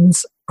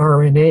guidance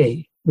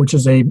RNA, which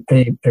is an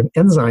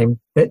enzyme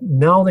that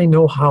now they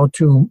know how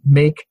to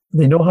make.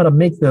 They know how to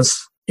make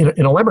this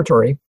in a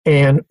laboratory.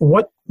 And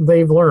what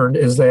they've learned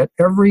is that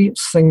every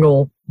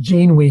single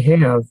gene we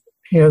have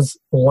has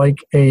like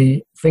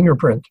a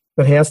fingerprint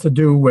that has to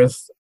do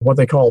with what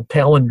they call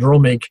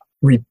palindromic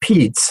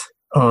repeats.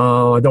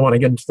 I don't want to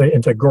get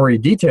into gory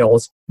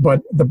details,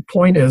 but the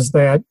point is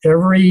that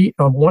every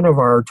one of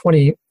our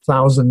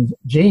 20,000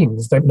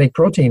 genes that make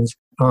proteins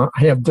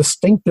have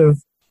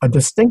a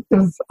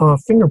distinctive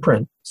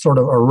fingerprint sort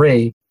of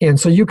array. And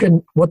so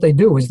what they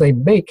do is they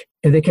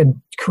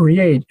can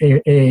create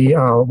a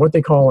what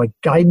they call a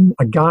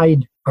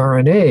guide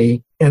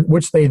RNA, and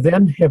which they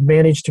then have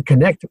managed to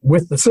connect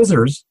with the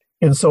scissors.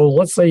 And so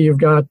let's say you've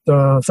got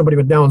somebody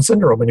with Down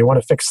syndrome and you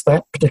want to fix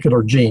that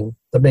particular gene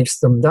that makes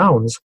them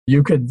Downs.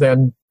 You could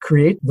then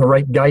create the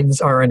right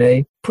guidance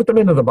RNA, put them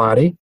into the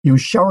body, you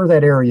shower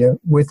that area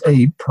with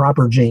a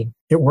proper gene.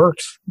 It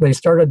works. They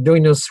started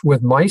doing this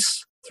with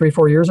mice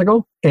 3-4 years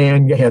ago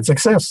and had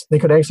success. They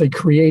could actually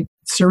create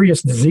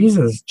serious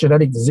diseases,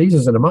 genetic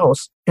diseases in a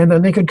mouse, and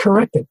then they could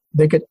correct it.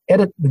 They could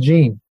edit the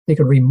gene. They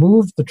could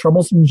remove the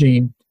troublesome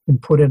gene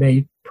and put in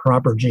a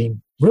proper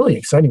gene. Really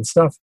exciting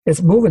stuff.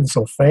 It's moving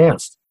so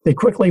fast. They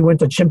quickly went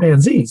to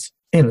chimpanzees,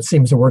 and it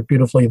seems to work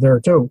beautifully there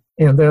too.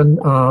 And then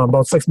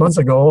about 6 months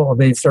ago,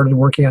 they started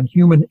working on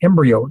human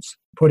embryos,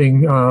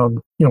 putting,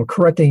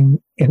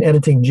 correcting and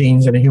editing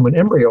genes in a human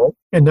embryo.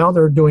 And now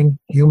they're doing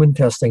human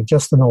testing.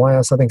 Just in the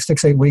last,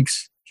 6-8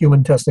 weeks,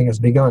 human testing has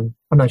begun.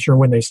 I'm not sure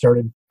when they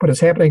started, but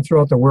it's happening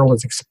throughout the world.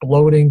 It's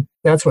exploding.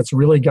 That's what's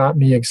really got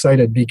me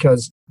excited,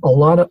 because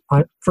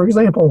for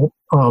example,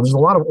 there's a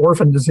lot of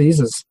orphan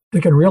diseases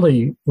that can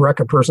really wreck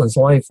a person's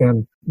life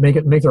and make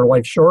their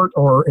life short,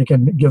 or it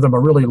can give them a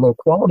really low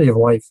quality of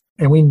life.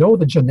 And we know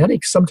the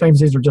genetics, sometimes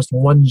these are just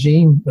one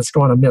gene that's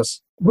going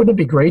amiss. Wouldn't it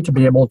be great to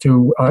be able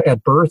to,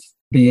 at birth,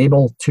 be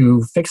able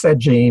to fix that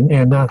gene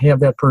and not have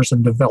that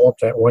person develop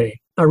that way?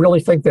 I really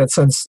think that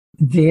since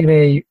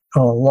DNA,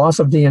 loss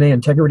of DNA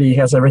integrity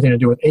has everything to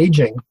do with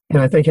aging,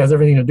 and I think has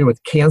everything to do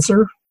with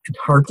cancer and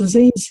heart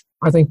disease,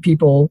 I think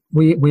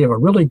we have a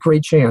really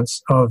great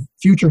chance of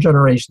future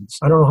generations,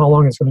 I don't know how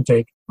long it's going to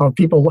take, of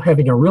people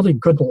having a really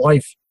good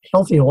life,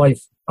 healthy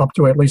life up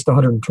to at least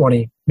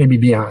 120, maybe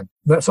beyond.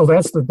 So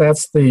that's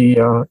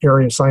the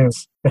area of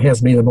science that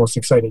has me the most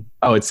excited.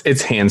 Oh,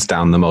 it's hands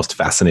down the most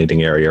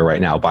fascinating area right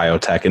now,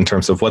 biotech, in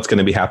terms of what's going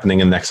to be happening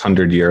in the next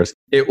 100 years.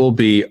 It will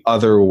be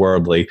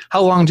otherworldly.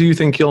 How long do you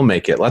think you'll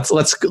make it? Let's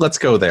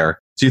go there.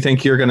 Do you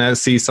think you're going to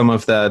see some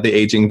of the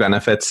aging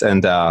benefits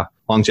and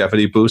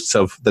longevity boosts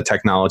of the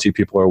technology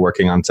people are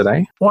working on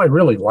today? Well, I'd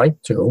really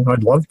like to.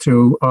 I'd love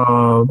to.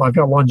 I've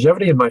got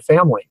longevity in my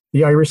family.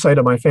 The Irish side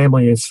of my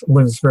family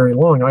lives very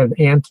long. I have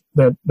an aunt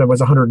that was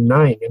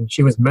 109, and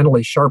she was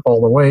mentally sharp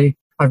all the way.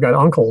 I've got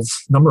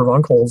number of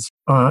uncles,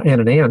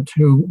 and an aunt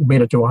who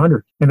made it to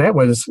 100. And that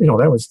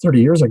was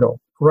 30 years ago.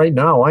 Right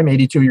now, I'm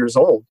 82 years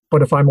old.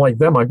 But if I'm like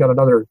them, I've got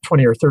another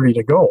 20 or 30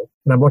 to go.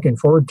 And I'm looking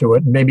forward to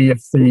it. Maybe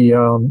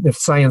if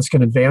science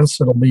can advance,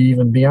 it'll be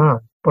even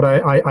beyond. But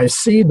I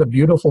see the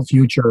beautiful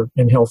future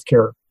in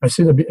healthcare. I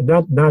see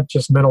not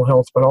just mental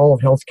health, but all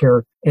of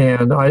healthcare.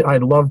 And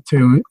I'd love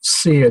to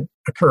see it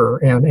occur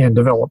and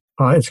develop.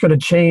 It's going to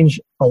change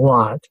a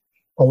lot.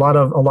 A lot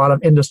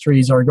of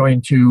industries are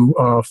going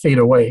to fade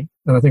away.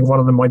 And I think one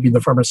of them might be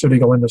the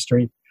pharmaceutical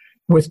industry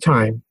with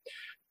time.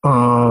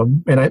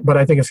 But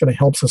I think it's going to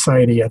help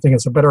society. I think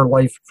it's a better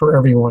life for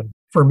everyone.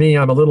 For me,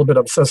 I'm a little bit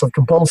obsessive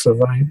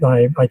compulsive.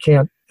 I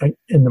can't,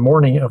 in the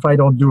morning, if I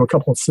don't do a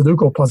couple of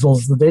Sudoku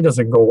puzzles, the day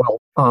doesn't go well.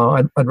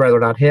 I'd rather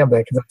not have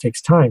that because that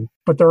takes time.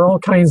 But there are all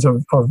kinds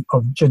of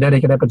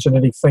genetic and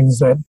epigenetic things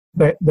that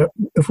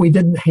if we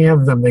didn't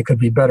have them, they could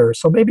be better.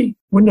 So maybe,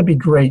 wouldn't it be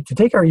great to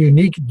take our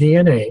unique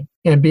DNA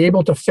and be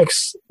able to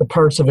fix the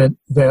parts of it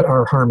that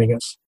are harming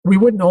us? We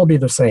wouldn't all be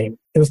the same.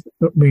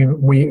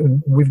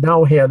 We've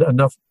now had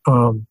enough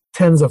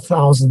tens of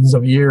thousands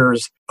of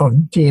years of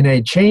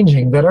DNA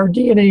changing that our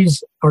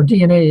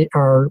DNA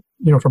are,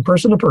 from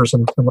person to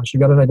person, unless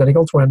you've got an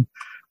identical twin,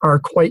 are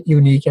quite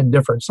unique and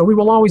different. So we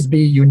will always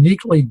be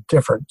uniquely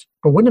different.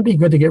 But wouldn't it be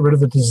good to get rid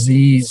of the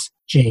disease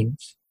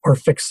genes or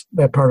fix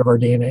that part of our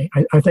DNA?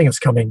 I think it's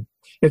coming.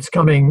 it's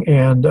coming,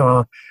 and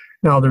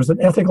now there's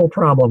an ethical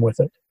problem with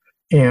it.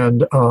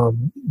 And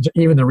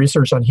even the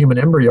research on human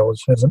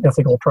embryos has an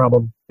ethical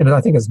problem, and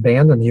I think it's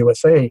banned in the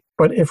USA.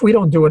 But if we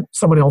don't do it,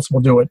 someone else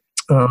will do it.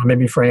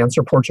 Maybe France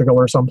or Portugal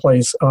or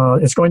someplace.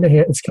 It's going to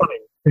it's coming,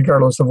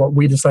 regardless of what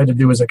we decide to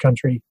do as a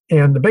country.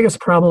 And the biggest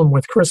problem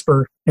with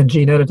CRISPR and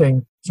gene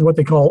editing is what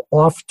they call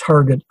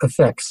off-target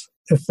effects.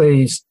 If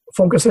they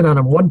focus in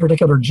on one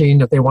particular gene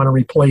that they want to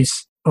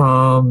replace,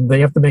 they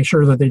have to make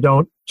sure that they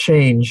don't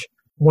change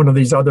one of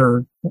these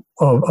other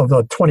of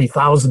the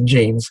 20,000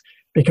 genes.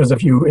 Because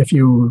if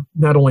you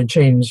not only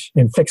change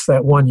and fix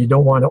that one, you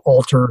don't want to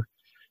alter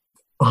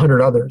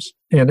 100 others.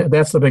 And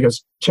that's the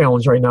biggest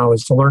challenge right now,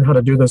 is to learn how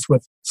to do this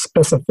with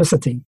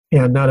specificity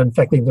and not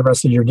infecting the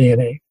rest of your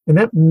DNA. And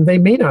that they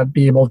may not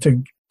be able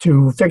to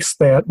fix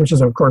that, which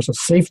is, of course, a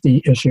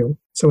safety issue.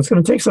 So it's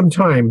going to take some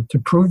time to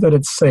prove that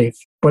it's safe.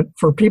 But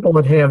for people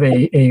that have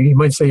you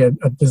might say a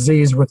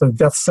disease with a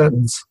death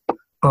sentence,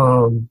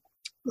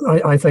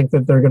 I think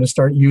that they're going to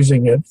start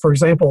using it. For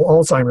example,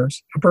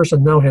 Alzheimer's. A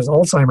person now has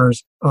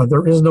Alzheimer's.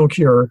 There is no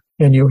cure,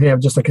 and you have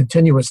just a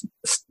continuous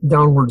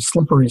downward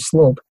slippery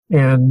slope.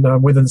 And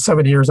within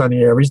 7 years on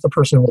the average, the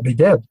person will be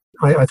dead.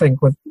 I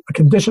think with a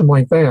condition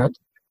like that,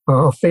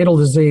 a fatal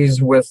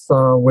disease with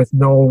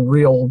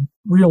no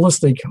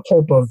realistic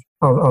hope of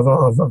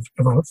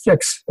a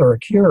fix or a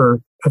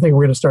cure, I think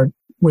we're going to start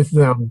with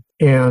them.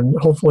 And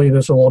hopefully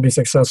this will all be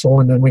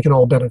successful, and then we can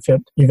all benefit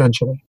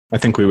eventually. I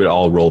think we would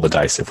all roll the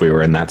dice if we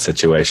were in that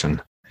situation.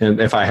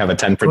 And if I have a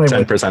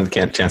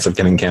 10% chance of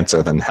getting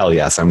cancer, then hell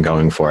yes, I'm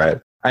going for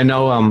it. I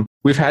know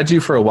we've had you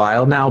for a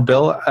while now,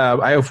 Bill.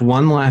 I have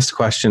one last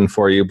question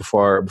for you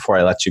before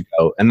I let you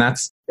go. And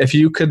that's, if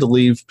you could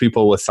leave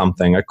people with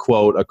something, a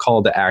quote, a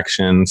call to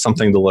action,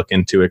 something to look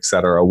into,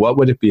 etc., what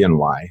would it be and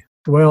why?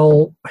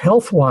 Well,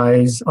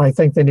 health-wise, I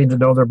think they need to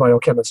know their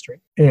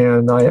biochemistry.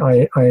 And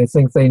I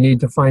think they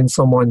need to find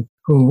someone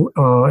who,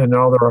 and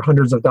now there are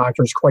hundreds of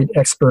doctors quite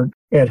expert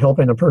at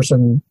helping a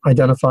person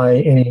identify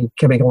any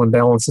chemical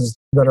imbalances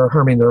that are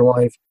harming their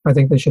life. I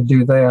think they should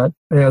do that.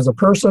 As a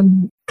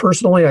person,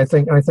 personally, I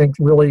think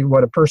really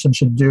what a person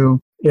should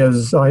do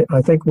is, I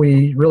think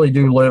we really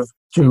do live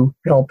to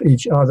help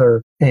each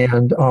other.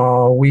 And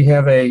we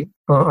have I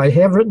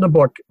have written a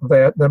book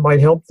that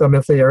might help them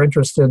if they are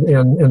interested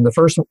in the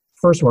first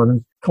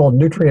one, called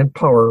Nutrient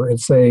Power.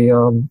 It's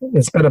been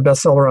a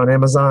bestseller on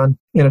Amazon,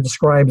 and it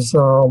describes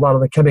a lot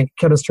of the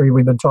chemistry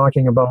we've been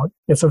talking about.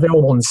 It's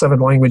available in 7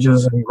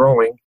 languages and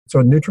growing.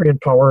 So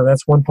Nutrient Power,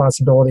 that's one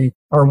possibility.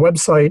 Our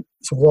website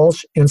is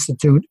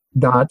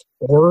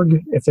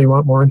walshinstitute.org if they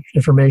want more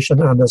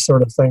information on this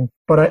sort of thing.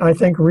 But I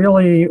think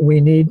really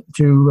we need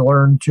to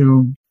learn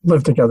to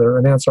live together,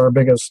 and that's our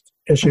biggest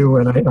issue.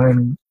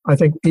 And I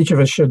think each of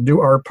us should do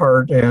our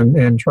part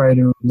and try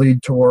to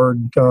lead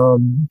toward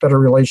better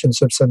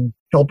relationships and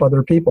help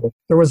other people.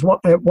 There was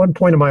at one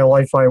point in my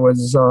life,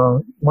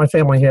 my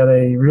family had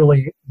a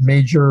really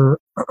major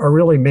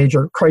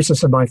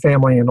crisis in my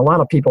family, and a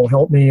lot of people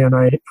helped me, and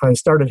I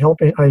started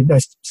helping. I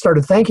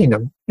started thanking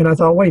them, and I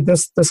thought, wait,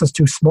 this is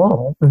too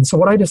small. And so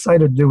what I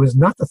decided to do is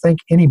not to thank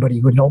anybody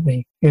who would help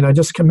me, and I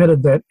just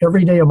committed that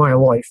every day of my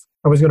life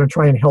I was going to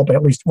try and help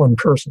at least one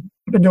person.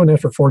 I've been doing that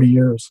for 40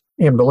 years,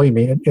 and believe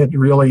me, it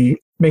really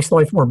makes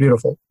life more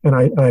beautiful, and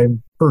I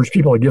urge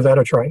people to give that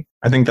a try.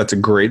 I think that's a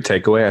great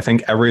takeaway. I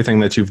think everything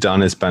that you've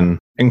done has been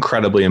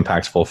incredibly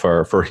impactful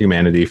for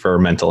humanity, for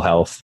mental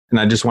health. And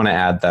I just want to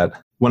add that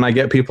when I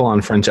get people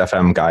on Fringe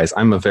FM, guys,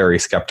 I'm a very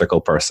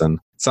skeptical person.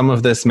 Some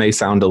of this may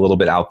sound a little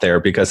bit out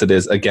there because it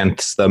is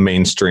against the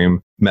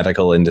mainstream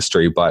medical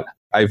industry, but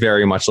I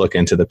very much look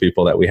into the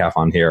people that we have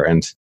on here,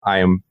 and I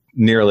am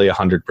nearly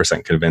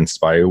 100%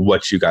 convinced by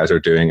what you guys are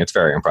doing. It's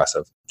very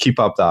impressive. Keep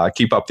up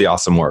the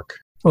awesome work.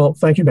 Well,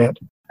 thank you, Matt.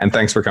 And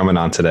thanks for coming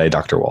on today,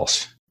 Dr.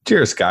 Walsh.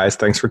 Cheers, guys.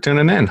 Thanks for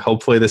tuning in.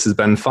 Hopefully this has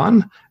been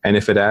fun. And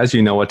if it has,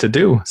 you know what to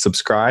do.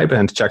 Subscribe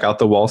and check out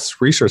the Walsh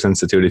Research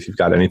Institute if you've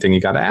got anything you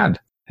got to add.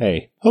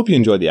 Hey, hope you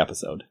enjoyed the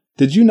episode.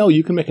 Did you know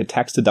you can make a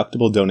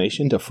tax-deductible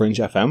donation to Fringe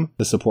FM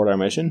to support our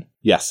mission?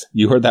 Yes,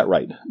 you heard that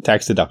right.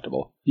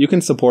 Tax-deductible. You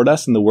can support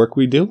us in the work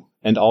we do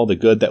and all the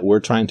good that we're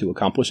trying to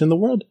accomplish in the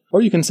world,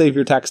 or you can save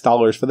your tax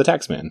dollars for the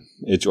tax man.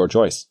 It's your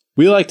choice.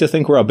 We like to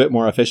think we're a bit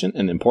more efficient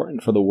and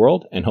important for the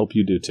world, and hope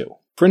you do too.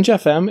 Fringe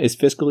FM is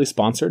fiscally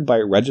sponsored by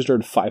a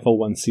registered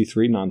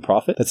 501c3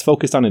 nonprofit that's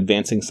focused on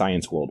advancing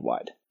science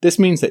worldwide. This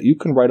means that you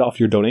can write off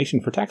your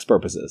donation for tax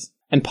purposes,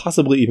 and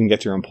possibly even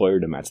get your employer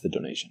to match the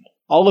donation.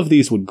 All of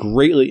these would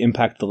greatly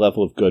impact the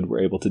level of good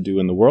we're able to do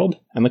in the world,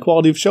 and the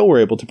quality of show we're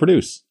able to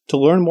produce. To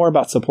learn more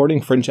about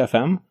supporting Fringe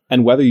FM,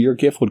 and whether your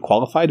gift would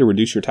qualify to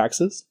reduce your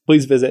taxes,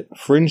 please visit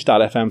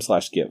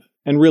fringe.fm/give.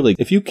 And really,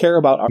 if you care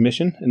about our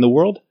mission in the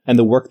world and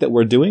the work that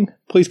we're doing,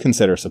 please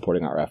consider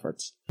supporting our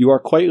efforts. You are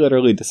quite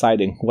literally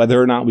deciding whether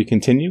or not we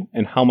continue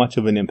and how much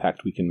of an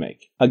impact we can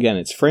make. Again,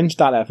 it's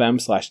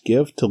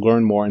fringe.fm/give to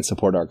learn more and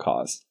support our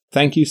cause.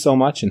 Thank you so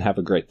much and have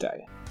a great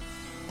day.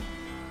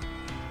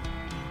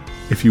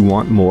 If you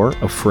want more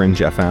of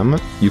Fringe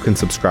FM, you can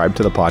subscribe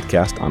to the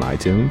podcast on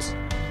iTunes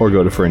or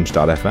go to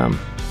fringe.fm.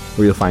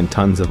 where you'll find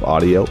tons of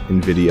audio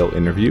and video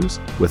interviews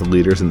with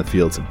leaders in the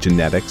fields of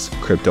genetics,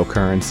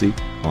 cryptocurrency,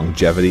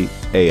 longevity,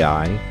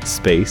 AI,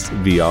 space,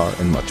 VR,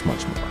 and much,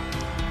 much more.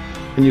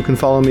 And you can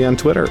follow me on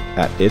Twitter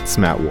at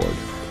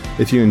 @It'sMattWard.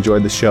 If you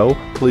enjoyed the show,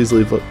 please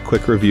leave a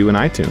quick review in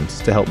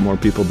iTunes to help more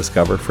people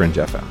discover Fringe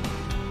FM.